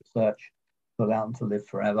all this research to allow them to live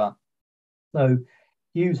forever. So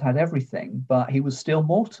Hughes had everything, but he was still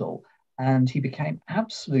mortal. And he became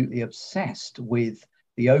absolutely obsessed with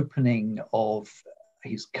the opening of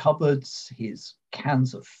his cupboards, his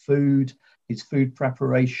cans of food, his food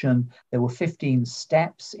preparation. There were 15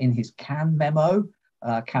 steps in his can memo,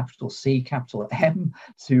 capital C, capital M,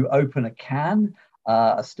 to open a can,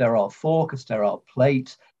 a sterile fork, a sterile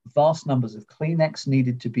plate. Vast numbers of Kleenex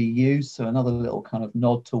needed to be used. So another little kind of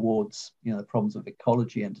nod towards, the problems of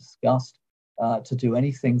ecology and disgust. To do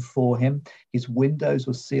anything for him. His windows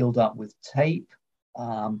were sealed up with tape.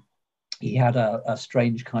 He had a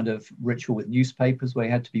strange kind of ritual with newspapers where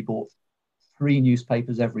he had to be bought 3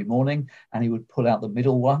 newspapers every morning, and he would pull out the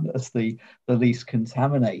middle one as the least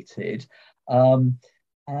contaminated. And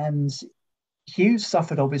Hughes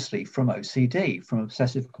suffered obviously from OCD, from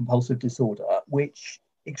obsessive compulsive disorder, which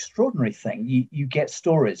extraordinary thing. You get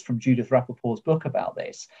stories from Judith Rappaport's book about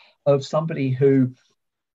this, of somebody who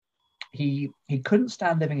he couldn't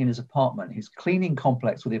stand living in his apartment. His cleaning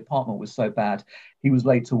complex with the apartment was so bad, he was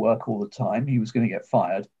late to work all the time. He was going to get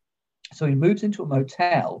fired. So he moves into a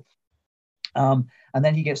motel, and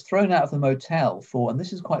then he gets thrown out of the motel for, and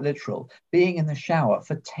this is quite literal, being in the shower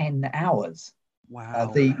for 10 hours.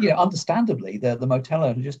 Wow. Understandably, the motel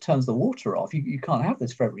owner just turns the water off. You can't have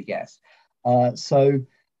this for every guest. So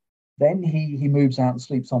then he moves out and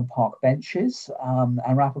sleeps on park benches. And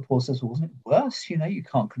Rappaport says, well, wasn't it worse? You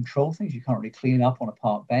can't control things. You can't really clean up on a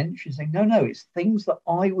park bench. He's saying, no, it's things that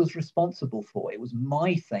I was responsible for. It was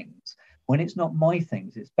my things. When it's not my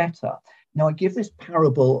things, it's better. Now, I give this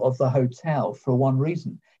parable of the hotel for one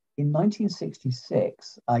reason. In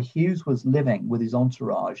 1966, Hughes was living with his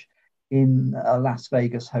entourage in a Las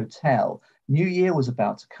Vegas hotel. New Year was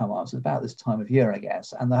about to come up. It was about this time of year, I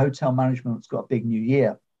guess. And the hotel management's got a big New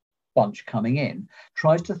Year bunch coming in,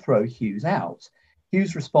 tries to throw Hughes out.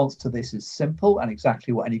 Hughes' response to this is simple and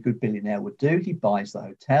exactly what any good billionaire would do. He buys the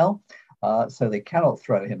hotel, so they cannot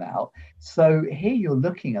throw him out. So here you're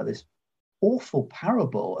looking at this awful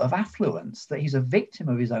parable of affluence, that he's a victim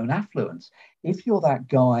of his own affluence. If you're that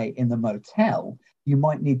guy in the motel, you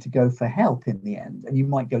might need to go for help in the end, and you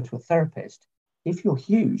might go to a therapist. If you're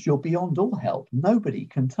Hughes, you're beyond all help. Nobody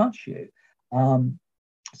can touch you.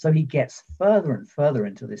 So he gets further and further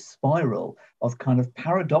into this spiral of kind of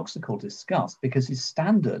paradoxical disgust because his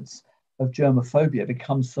standards of germophobia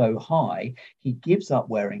become so high. He gives up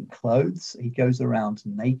wearing clothes. He goes around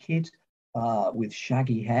naked with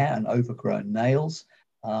shaggy hair and overgrown nails.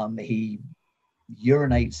 He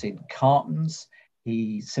urinates in cartons.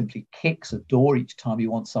 He simply kicks a door each time he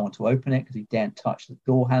wants someone to open it because he daren't touch the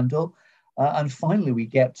door handle. And finally, we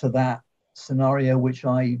get to that scenario which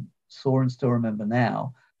I saw and still remember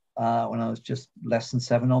now, when I was just less than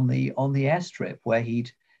 7 on the airstrip, where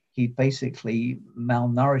he'd basically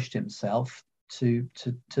malnourished himself to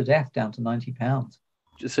death, down to 90 pounds.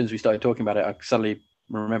 As soon as we started talking about it, I suddenly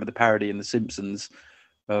remember the parody in The Simpsons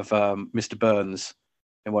of Mr. Burns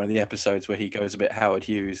in one of the episodes where he goes a bit Howard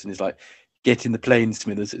Hughes and he's like, "Get in the plane,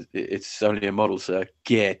 Smithers. It's only a model, sir.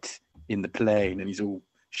 Get in the plane." And he's all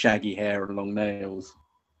shaggy hair and long nails.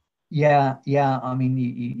 Yeah. I mean,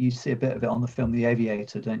 you see a bit of it on the film The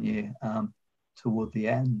Aviator, don't you? Toward the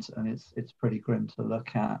end, and it's pretty grim to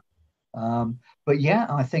look at. But yeah,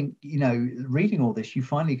 I think, reading all this, you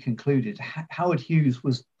finally concluded Howard Hughes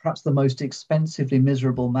was perhaps the most expensively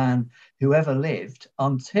miserable man who ever lived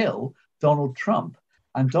until Donald Trump.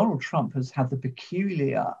 And Donald Trump has had the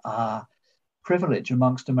peculiar privilege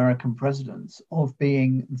amongst American presidents of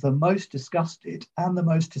being the most disgusted and the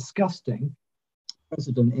most disgusting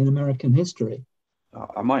president in American history.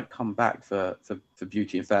 I might come back for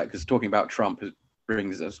Beauty and Fact, because talking about Trump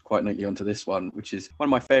brings us quite neatly onto this one, which is one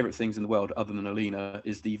of my favorite things in the world, other than Alina,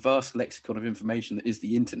 is the vast lexicon of information that is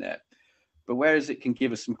the internet. But whereas it can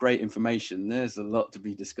give us some great information, there's a lot to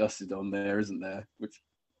be discussed on there, isn't there? Which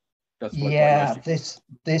does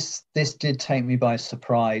this did take me by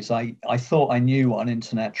surprise. I thought I knew what an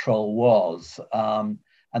internet troll was, and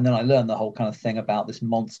then I learned the whole kind of thing about this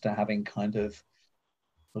monster having kind of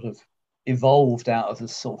sort of evolved out of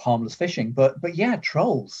this sort of harmless fishing. But yeah,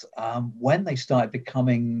 trolls, when they started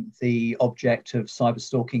becoming the object of cyber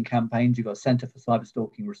stalking campaigns, you've got Centre for Cyber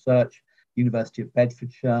Stalking Research, University of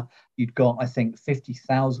Bedfordshire. You'd got, I think,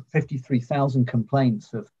 53,000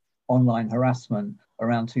 complaints of online harassment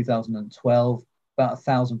around 2012, about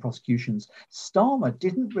 1,000 prosecutions. Starmer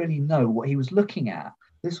didn't really know what he was looking at.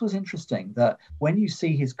 This was interesting, that when you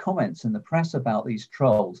see his comments in the press about these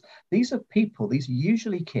trolls, these are people, these are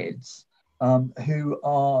usually kids, who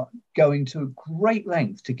are going to great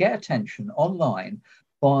lengths to get attention online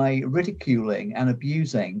by ridiculing and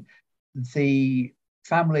abusing the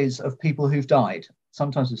families of people who've died,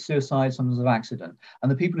 sometimes of suicide, sometimes of accident.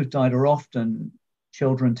 And the people who've died are often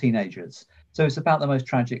children, teenagers. So it's about the most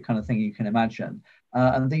tragic kind of thing you can imagine.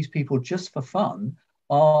 And these people, just for fun,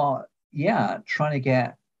 are, trying to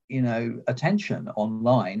get, attention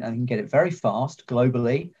online, and can get it very fast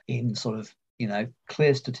globally in sort of,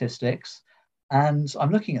 clear statistics. And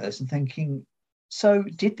I'm looking at this and thinking, so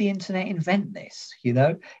did the internet invent this?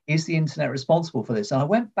 Is the internet responsible for this? And I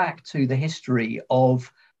went back to the history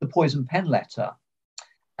of the poison pen letter.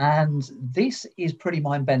 And this is pretty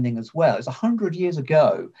mind-bending as well. It's 100 years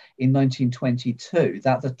ago in 1922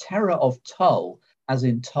 that the terror of Tulle, as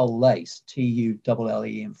in Tulle lace, Tulle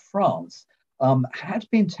in France, had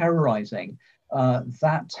been terrorizing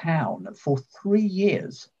that town for 3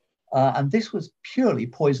 years. And this was purely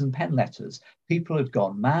poison pen letters. People had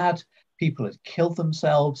gone mad. People had killed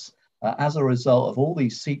themselves as a result of all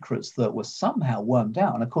these secrets that were somehow wormed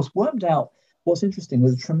out. And of course, wormed out, what's interesting,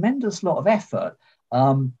 with a tremendous lot of effort.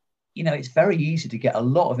 It's very easy to get a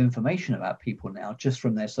lot of information about people now just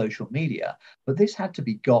from their social media, but this had to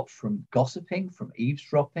be got from gossiping, from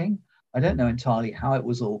eavesdropping. I don't know entirely how it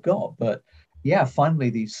was all got, but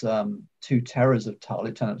finally these two terrors of Tulle,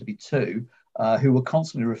 it turned out to be two, who were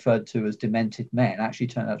constantly referred to as demented men, actually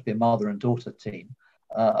turned out to be a mother and daughter team,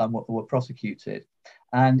 and were prosecuted.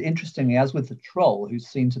 And interestingly, as with the troll, who's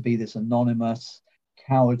seen to be this anonymous,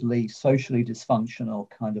 cowardly, socially dysfunctional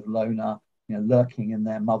kind of loner, lurking in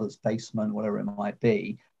their mother's basement, whatever it might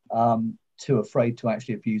be, too afraid to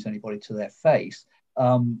actually abuse anybody to their face.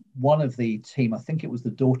 One of the team, I think it was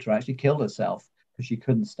the daughter, actually killed herself because she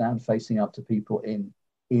couldn't stand facing up to people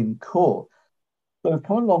in court. So we've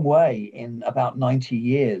come a long way in about 90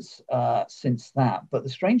 years since that. But the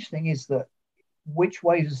strange thing is that which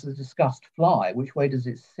way does the disgust fly? Which way does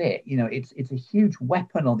it sit? It's a huge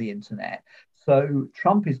weapon on the internet. So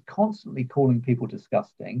Trump is constantly calling people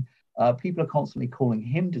disgusting. People are constantly calling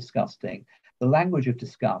him disgusting. The language of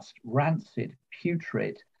disgust, rancid,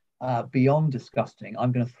 putrid, beyond disgusting.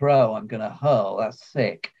 I'm going to throw, I'm going to hurl, that's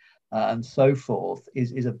sick, and so forth,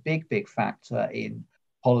 is a big, big factor in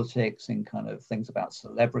politics, in kind of things about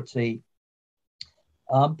celebrity.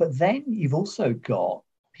 But then you've also got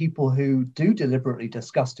people who do deliberately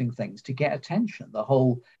disgusting things to get attention. The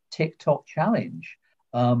whole TikTok challenge.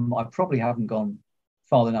 I probably haven't gone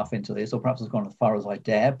far enough into this, or perhaps I've gone as far as I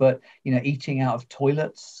dare, but eating out of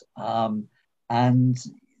toilets, and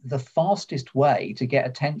the fastest way to get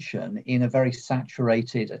attention in a very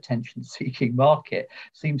saturated, attention-seeking market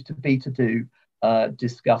seems to be to do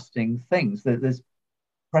disgusting things. There's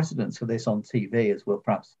precedents for this on TV, as we'll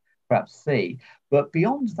perhaps see. But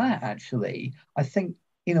beyond that, actually, I think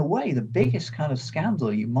in a way the biggest kind of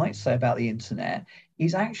scandal you might say about the internet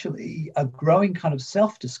is actually a growing kind of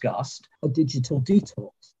self-disgust, a digital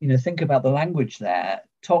detox. Think about the language there: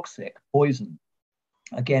 toxic, poison.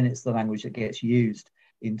 Again, it's the language that gets used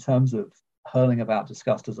in terms of hurling about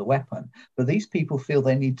disgust as a weapon. But these people feel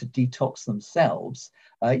they need to detox themselves.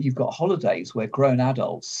 You've got holidays where grown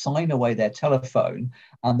adults sign away their telephone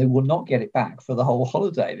and they will not get it back for the whole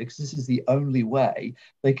holiday, because this is the only way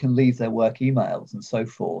they can leave their work emails and so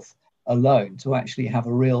forth alone to actually have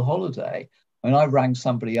a real holiday. I mean, I rang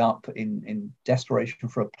somebody up in desperation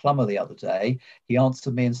for a plumber the other day. He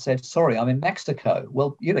answered me and said, "Sorry, I'm in Mexico."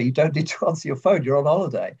 Well, you don't need to answer your phone. You're on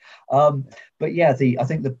holiday. But I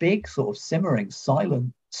think the big sort of simmering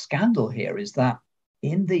silent scandal here is that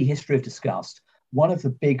in the history of disgust, one of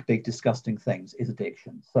the big, big disgusting things is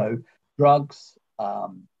addiction. So drugs,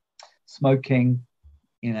 smoking,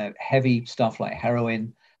 heavy stuff like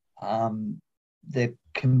heroin. There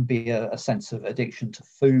can be a sense of addiction to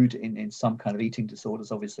food in some kind of eating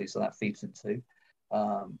disorders, obviously, so that feeds into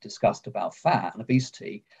disgust about fat and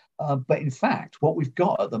obesity. But in fact, what we've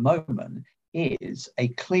got at the moment is a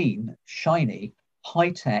clean, shiny,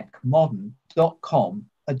 high-tech, modern .com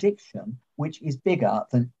addiction, which is bigger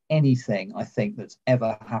than anything I think that's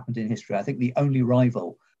ever happened in history. I think the only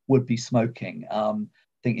rival would be smoking. I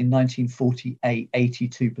think in 1948,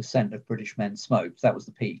 82% of British men smoked. That was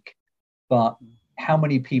the peak. But how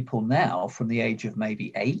many people now from the age of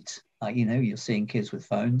maybe 8, you're seeing kids with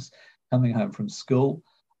phones coming home from school,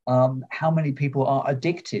 how many people are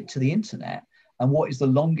addicted to the internet? And what is the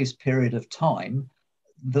longest period of time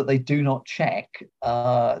that they do not check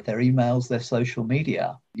their emails, their social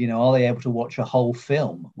media? Are they able to watch a whole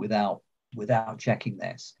film without checking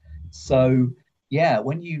this? So,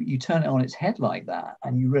 when you turn it on its head like that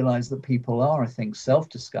and you realize that people are, I think,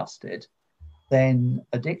 self-disgusted, then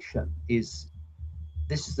addiction is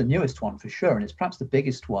this is the newest one for sure, and it's perhaps the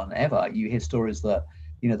biggest one ever. You hear stories that,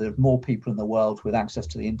 there are more people in the world with access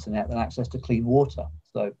to the internet than access to clean water.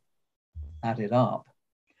 So add it up.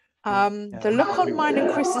 The look on mine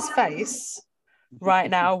and Chris's face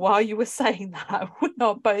right now while you were saying that, we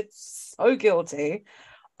are both so guilty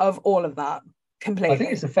of all of that completely. I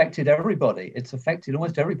think it's affected everybody. It's affected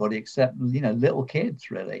almost everybody except, little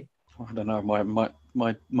kids, really. I don't know.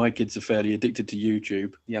 My kids are fairly addicted to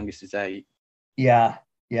YouTube. The youngest is 8. Yeah.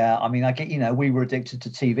 I mean, I get, we were addicted to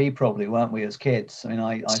TV probably, weren't we, as kids? I mean,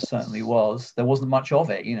 I certainly was. There wasn't much of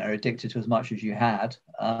it, addicted to as much as you had.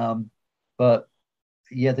 But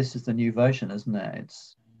yeah, this is the new version, isn't it?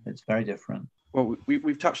 It's very different. Well,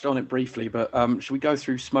 we've touched on it briefly, but should we go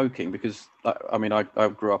through smoking? Because, I mean, I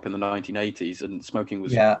grew up in the 1980s and smoking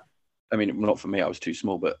was... Yeah. I mean, not for me, I was too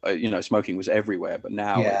small, but, smoking was everywhere. But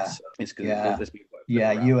now it's because there's people...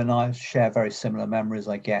 Yeah, you and I share very similar memories,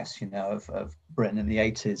 I guess, of Britain in the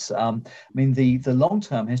 80s. I mean, the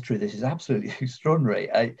long-term history of this is absolutely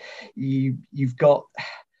extraordinary. You've got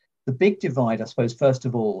the big divide, I suppose, first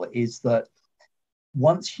of all, is that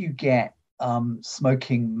once you get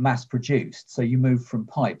smoking mass-produced, so you move from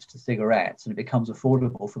pipes to cigarettes and it becomes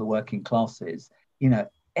affordable for the working classes,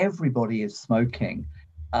 everybody is smoking.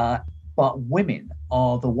 But women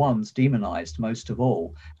are the ones demonized most of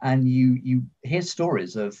all. And you hear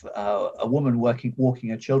stories of a woman walking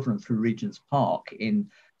her children through Regent's Park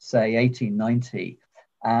in, say, 1890,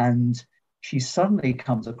 and she suddenly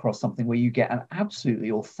comes across something where you get an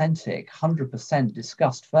absolutely authentic 100%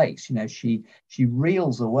 disgust face. She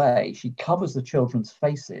reels away, she covers the children's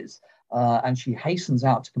faces, and she hastens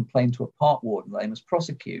out to complain to a park warden that they must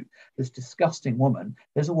prosecute this disgusting woman.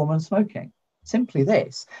 There's a woman smoking. Simply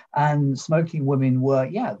this. And smoking women were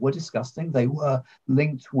disgusting. They were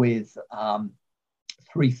linked with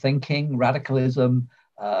free thinking, radicalism,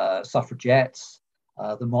 suffragettes,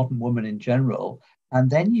 the modern woman in general. And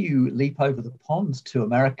then you leap over the pond to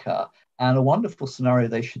America, and a wonderful scenario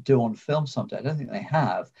they should do on film someday. I don't think they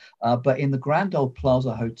have, but in the Grand Old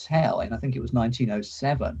Plaza Hotel, and I think it was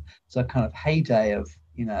 1907, so a kind of heyday of,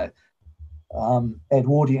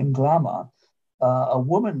 Edwardian glamour. A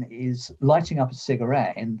woman is lighting up a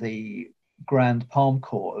cigarette in the Grand Palm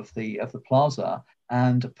Court of the plaza,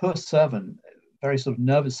 and a poor servant, very sort of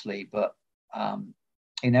nervously but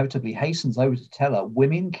inevitably hastens over to tell her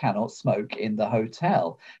women cannot smoke in the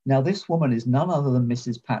hotel. Now, this woman is none other than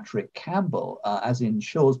Mrs. Patrick Campbell, as in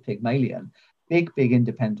Shaw's Pygmalion. Big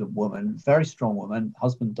independent woman, very strong woman.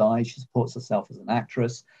 Husband dies. She supports herself as an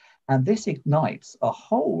actress. And this ignites a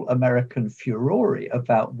whole American furore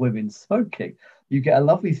about women smoking. You get a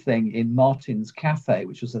lovely thing in Martin's Cafe,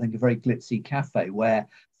 which was, I think, a very glitzy cafe, where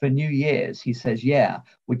for New Year's, he says,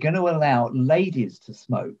 we're going to allow ladies to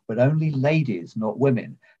smoke, but only ladies, not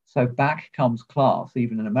women. So back comes class,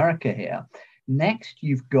 even in America here. Next,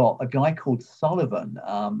 you've got a guy called Sullivan,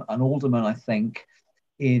 an alderman, I think,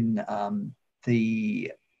 in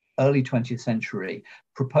the early 20th century,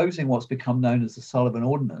 proposing what's become known as the Sullivan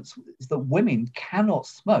Ordinance, is that women cannot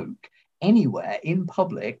smoke anywhere in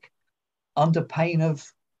public under pain of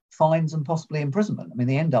fines and possibly imprisonment. I mean,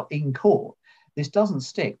 they end up in court. This doesn't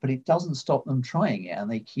stick, but it doesn't stop them trying it, and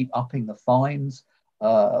they keep upping the fines.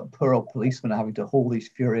 Poor old policemen are having to haul these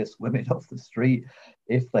furious women off the street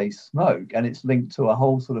if they smoke. And it's linked to a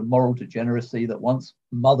whole sort of moral degeneracy that once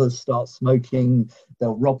mothers start smoking,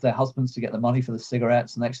 they'll rob their husbands to get the money for the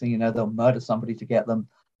cigarettes. The next thing you know, they'll murder somebody to get them.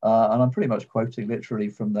 And I'm pretty much quoting literally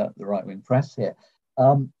from the right-wing press here.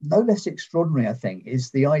 No less extraordinary, I think, is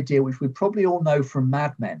the idea, which we probably all know from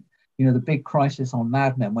Mad Men, the big crisis on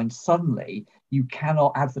Mad Men, when suddenly you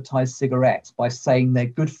cannot advertise cigarettes by saying they're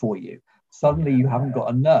good for you. Suddenly you haven't got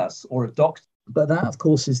a nurse or a doctor. But that, of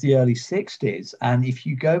course, is the early 60s. And if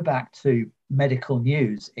you go back to medical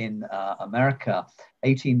news in America,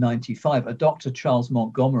 1895, a Dr. Charles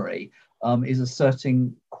Montgomery is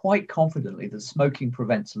asserting quite confidently that smoking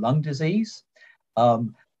prevents lung disease.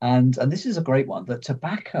 And this is a great one, that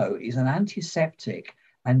tobacco is an antiseptic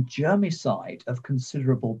and germicide of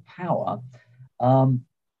considerable power.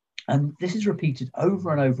 And this is repeated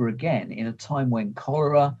over and over again in a time when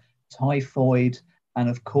cholera, typhoid, and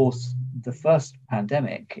of course, the first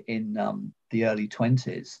pandemic in the early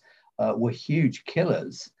 20s were huge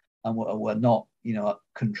killers and were not,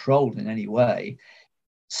 controlled in any way.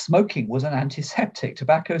 Smoking was an antiseptic.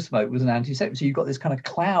 Tobacco smoke was an antiseptic. So you've got this kind of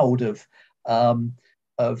cloud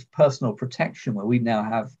of personal protection where we now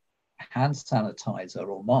have hand sanitizer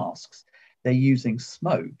or masks. They're using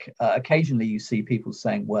smoke. Occasionally you see people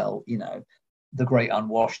saying, well, the great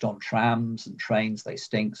unwashed on trams and trains, they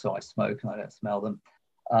stink, so I smoke and I don't smell them.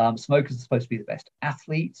 Smokers are supposed to be the best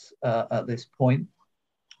athletes at this point.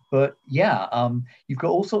 But yeah, you've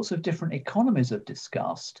got all sorts of different economies of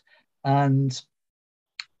disgust, and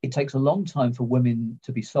it takes a long time for women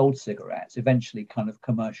to be sold cigarettes. Eventually, kind of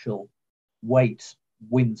commercial weight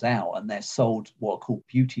wins out, and they're sold what are called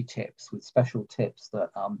beauty tips, with special tips that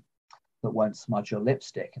won't smudge your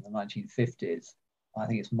lipstick in the 1950s. I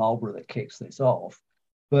think it's Marlboro that kicks this off.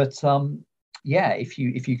 But yeah, if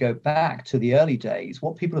you go back to the early days,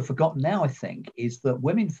 what people have forgotten now, I think, is that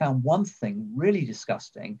women found one thing really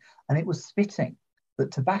disgusting, and it was spitting.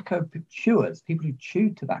 That tobacco chewers, people who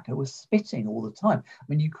chewed tobacco, were spitting all the time. I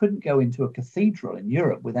mean, you couldn't go into a cathedral in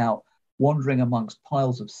Europe without wandering amongst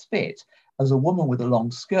piles of spit. As a woman with a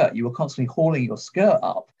long skirt, you were constantly hauling your skirt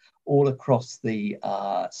up all across the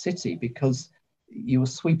city because you were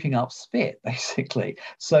sweeping up spit, basically.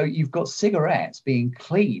 So you've got cigarettes being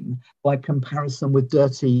clean by comparison with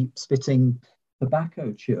dirty, spitting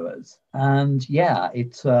tobacco chewers. And yeah,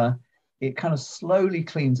 it kind of slowly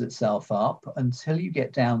cleans itself up until you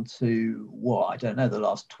get down to what, I don't know, the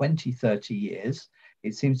last 20, 30 years.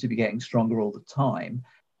 It seems to be getting stronger all the time.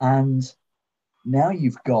 And now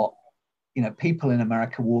you've got, people in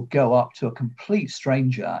America will go up to a complete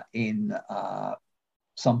stranger in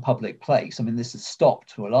some public place. I mean, this is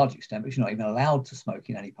stopped to a large extent because you're not even allowed to smoke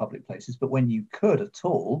in any public places. But when you could at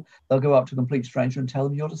all, they'll go up to a complete stranger and tell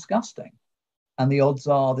them you're disgusting. And the odds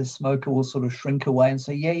are this smoker will sort of shrink away and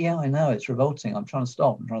say, yeah, I know, it's revolting. I'm trying to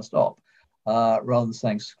stop, rather than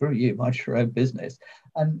saying, screw you, mind your own business.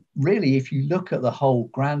 And really, if you look at the whole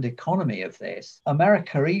grand economy of this,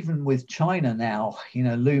 America, even with China now,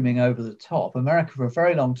 looming over the top, America for a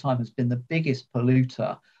very long time has been the biggest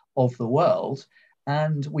polluter of the world.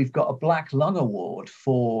 And we've got a Black Lung Award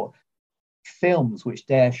for films which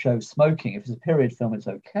dare show smoking. If it's a period film, it's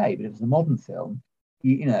okay. But if it's a modern film,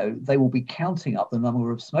 they will be counting up the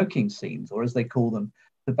number of smoking scenes, or as they call them,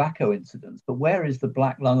 tobacco incidents. But where is the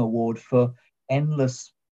Black Lung Award for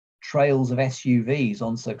endless trails of SUVs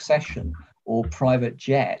on Succession or private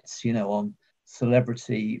jets, on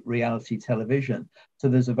celebrity reality television? So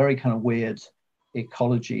there's a very kind of weird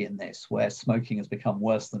ecology in this where smoking has become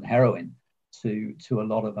worse than heroin to a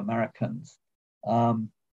lot of Americans.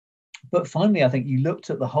 But finally, I think you looked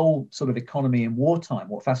at the whole sort of economy in wartime.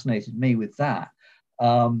 What fascinated me with that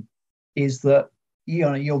is that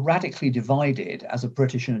you're radically divided as a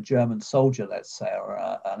British and a German soldier, let's say, or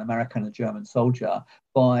an American and a German soldier,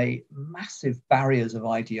 by massive barriers of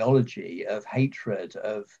ideology, of hatred,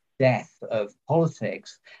 of death, of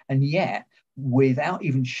politics. And yet, without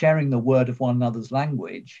even sharing the word of one another's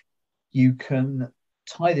language, you can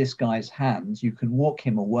tie this guy's hands, you can walk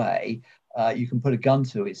him away, you can put a gun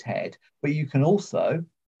to his head, but you can also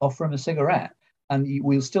offer him a cigarette. And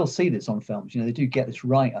we'll still see this on films. They do get this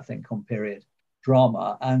right, I think, on period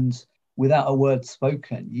drama. And without a word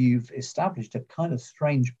spoken, you've established a kind of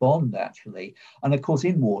strange bond, actually. And of course,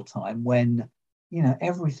 in wartime, when,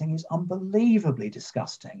 everything is unbelievably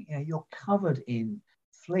disgusting, you're covered in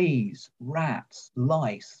fleas, rats,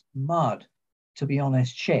 lice, mud, to be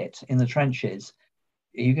honest, shit in the trenches.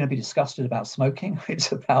 Are you going to be disgusted about smoking?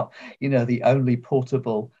 It's about, the only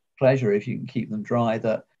portable pleasure, if you can keep them dry,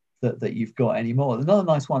 that you've got anymore. Another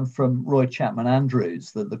nice one from Roy Chapman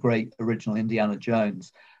Andrews, the great original Indiana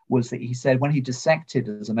Jones, was that he said when he dissected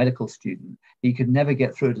as a medical student, he could never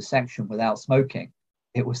get through a dissection without smoking.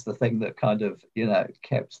 It was the thing that kind of,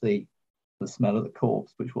 kept the smell of the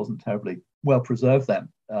corpse, which wasn't terribly well preserved then,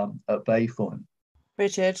 at bay for him.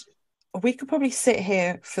 Richard, we could probably sit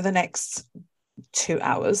here for the next 2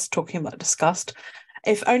 hours talking about Disgust.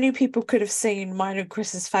 If only people could have seen mine and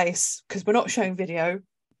Chris's face, because we're not showing video.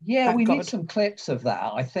 Yeah, we need some clips of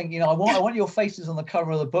that. I think, I want your faces on the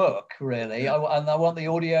cover of the book, really. And I want the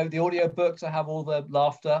audio book to have all the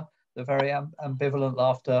laughter, the very ambivalent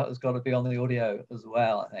laughter has got to be on the audio as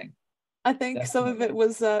well, I think. Definitely. Some of it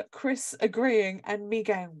was Chris agreeing and me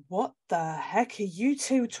going, what the heck are you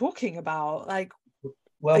two talking about? Like,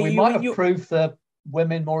 well, we might have proved the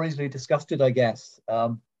women more easily disgusted, I guess,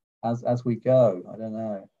 as we go. I don't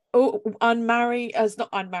know. Oh, unmarried, as not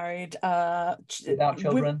unmarried, without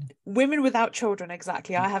children. Women without children,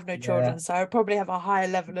 exactly. I have no children, so I probably have a higher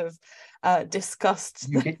level of disgust.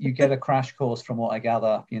 You get a crash course from what I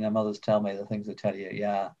gather. Mothers tell me the things they tell you.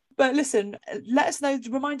 Yeah. But listen, let us know.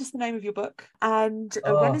 Remind us the name of your book, and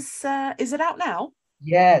when is it out now?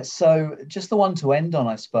 Yeah, so just the one to end on,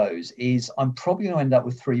 I suppose, is I'm probably going to end up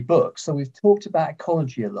with 3 books. So we've talked about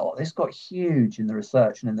ecology a lot. This got huge in the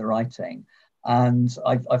research and in the writing. And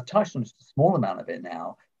I've touched on just a small amount of it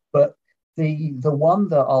now, but the one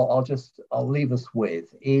that I'll leave us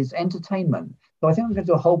with is entertainment. So I think I'm going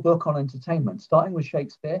to do a whole book on entertainment, starting with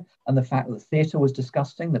Shakespeare and the fact that the theatre was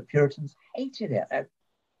disgusting, that Puritans hated it.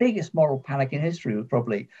 biggest moral panic in history was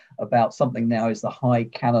probably about something now is the high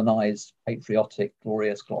canonized, patriotic,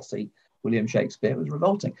 glorious, glossy William Shakespeare. It was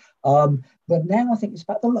revolting. But now I think it's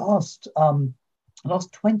about the last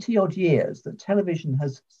 20 odd years that television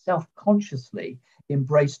has self-consciously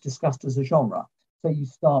embraced disgust as a genre. So you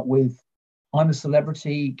start with, I'm a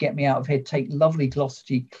celebrity, get me out of here, take lovely,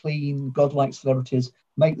 glossy, clean, godlike celebrities,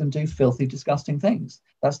 make them do filthy, disgusting things.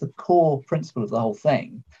 That's the core principle of the whole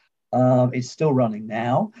thing. It's still running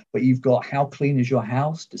now, but you've got How Clean Is Your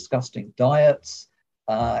House, disgusting diets.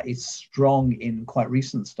 It's strong in quite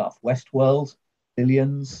recent stuff, Westworld,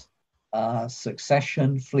 Billions,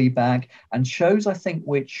 Succession, Fleabag, and shows, I think,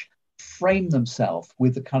 which frame themselves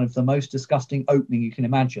with the kind of the most disgusting opening you can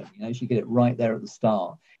imagine. You know, you get it right there at the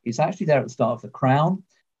start. It's actually there at the start of The Crown.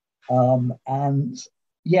 And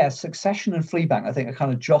yeah, Succession and Fleabag, I think, are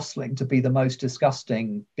kind of jostling to be the most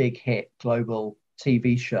disgusting big hit global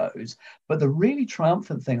TV shows. But the really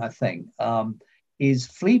triumphant thing, I think, is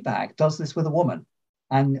Fleabag does this with a woman.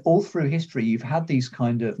 And all through history, you've had these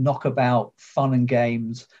kind of knockabout, fun and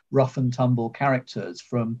games, rough and tumble characters,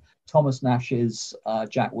 from Thomas Nash's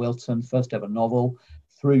Jack Wilton, first ever novel,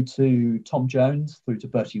 through to Tom Jones, through to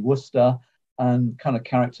Bertie Wooster, and kind of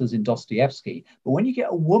characters in Dostoevsky. But when you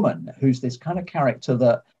get a woman who's this kind of character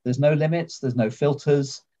that there's no limits, there's no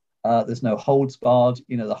filters, there's no holds barred,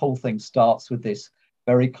 you know, the whole thing starts with this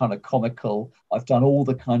very kind of comical, I've done all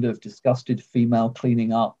the kind of disgusted female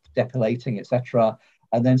cleaning up, depilating, etc.,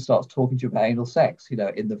 and then starts talking to you about anal sex, you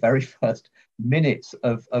know, in the very first minutes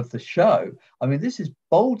of the show. I mean, this is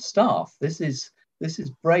bold stuff. This is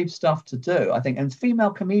brave stuff to do, I think. And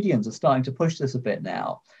female comedians are starting to push this a bit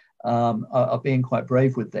now, are being quite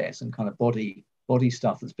brave with this and kind of body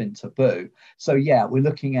stuff that's been taboo. So yeah, we're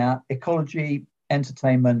looking at ecology,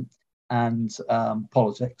 entertainment, and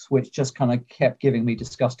politics, which just kind of kept giving me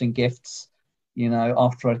disgusting gifts. You know,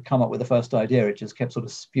 after I'd come up with the first idea, it just kept sort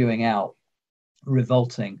of spewing out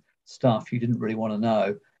revolting stuff you didn't really want to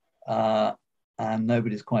know, and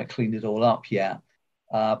nobody's quite cleaned it all up yet.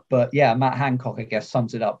 But yeah, Matt Hancock, I guess,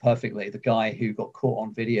 sums it up perfectly. The guy who got caught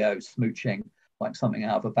on video smooching like something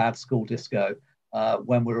out of a bad school disco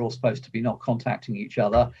when we're all supposed to be not contacting each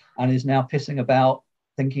other, and is now pissing about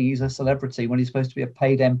thinking he's a celebrity when he's supposed to be a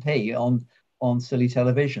paid MP on silly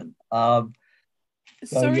television.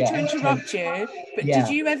 Sorry to interrupt you, but did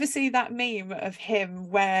you ever see that meme of him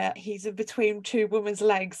where he's in between two women's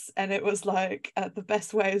legs and it was like, the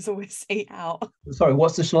best way is always to eat out? Sorry,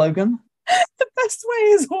 what's the slogan? The best way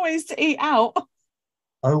is always to eat out.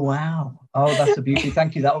 Oh wow! Oh, that's a beauty.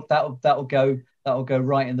 Thank you. That'll go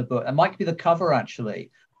right in the book. It might be the cover, actually.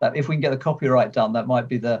 That if we can get the copyright done, that might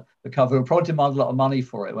be the cover. We'll probably demand a lot of money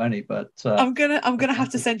for it, won't he? But I'm gonna have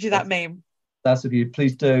to send you that meme. That's a view.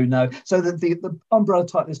 Please do. No. So the umbrella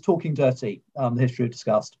title is Talking Dirty, the history of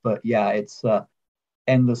disgust. But yeah, it's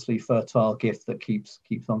endlessly fertile gift that keeps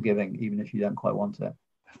on giving, even if you don't quite want it.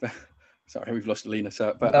 Sorry, we've lost Alina.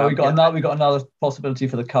 So, but we've got another possibility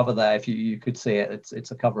for the cover there. If you could see it,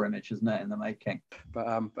 it's a cover image, isn't it, in the making?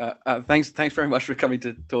 But thanks very much for coming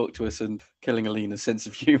to talk to us and killing Alina's sense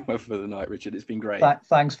of humour for the night, Richard. It's been great.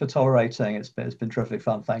 Thanks for tolerating. It's been terrific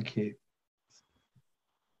fun. Thank you.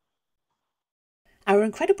 Our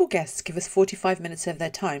incredible guests give us 45 minutes of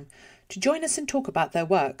their time to join us and talk about their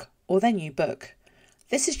work or their new book.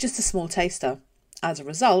 This is just a small taster. As a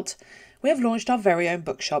result, we have launched our very own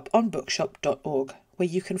bookshop on bookshop.org, where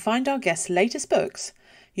you can find our guests' latest books,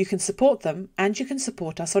 you can support them, and you can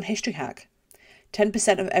support us on History Hack.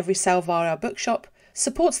 10% of every sale via our bookshop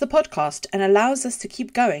supports the podcast and allows us to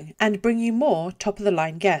keep going and bring you more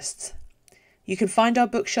top-of-the-line guests. You can find our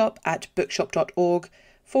bookshop at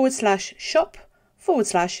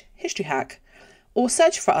bookshop.org/shop/History Hack, or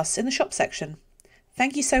search for us in the shop section.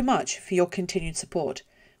 Thank you so much for your continued support.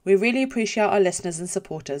 We really appreciate our listeners and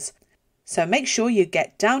supporters. So make sure you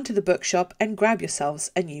get down to the bookshop and grab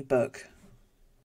yourselves a new book.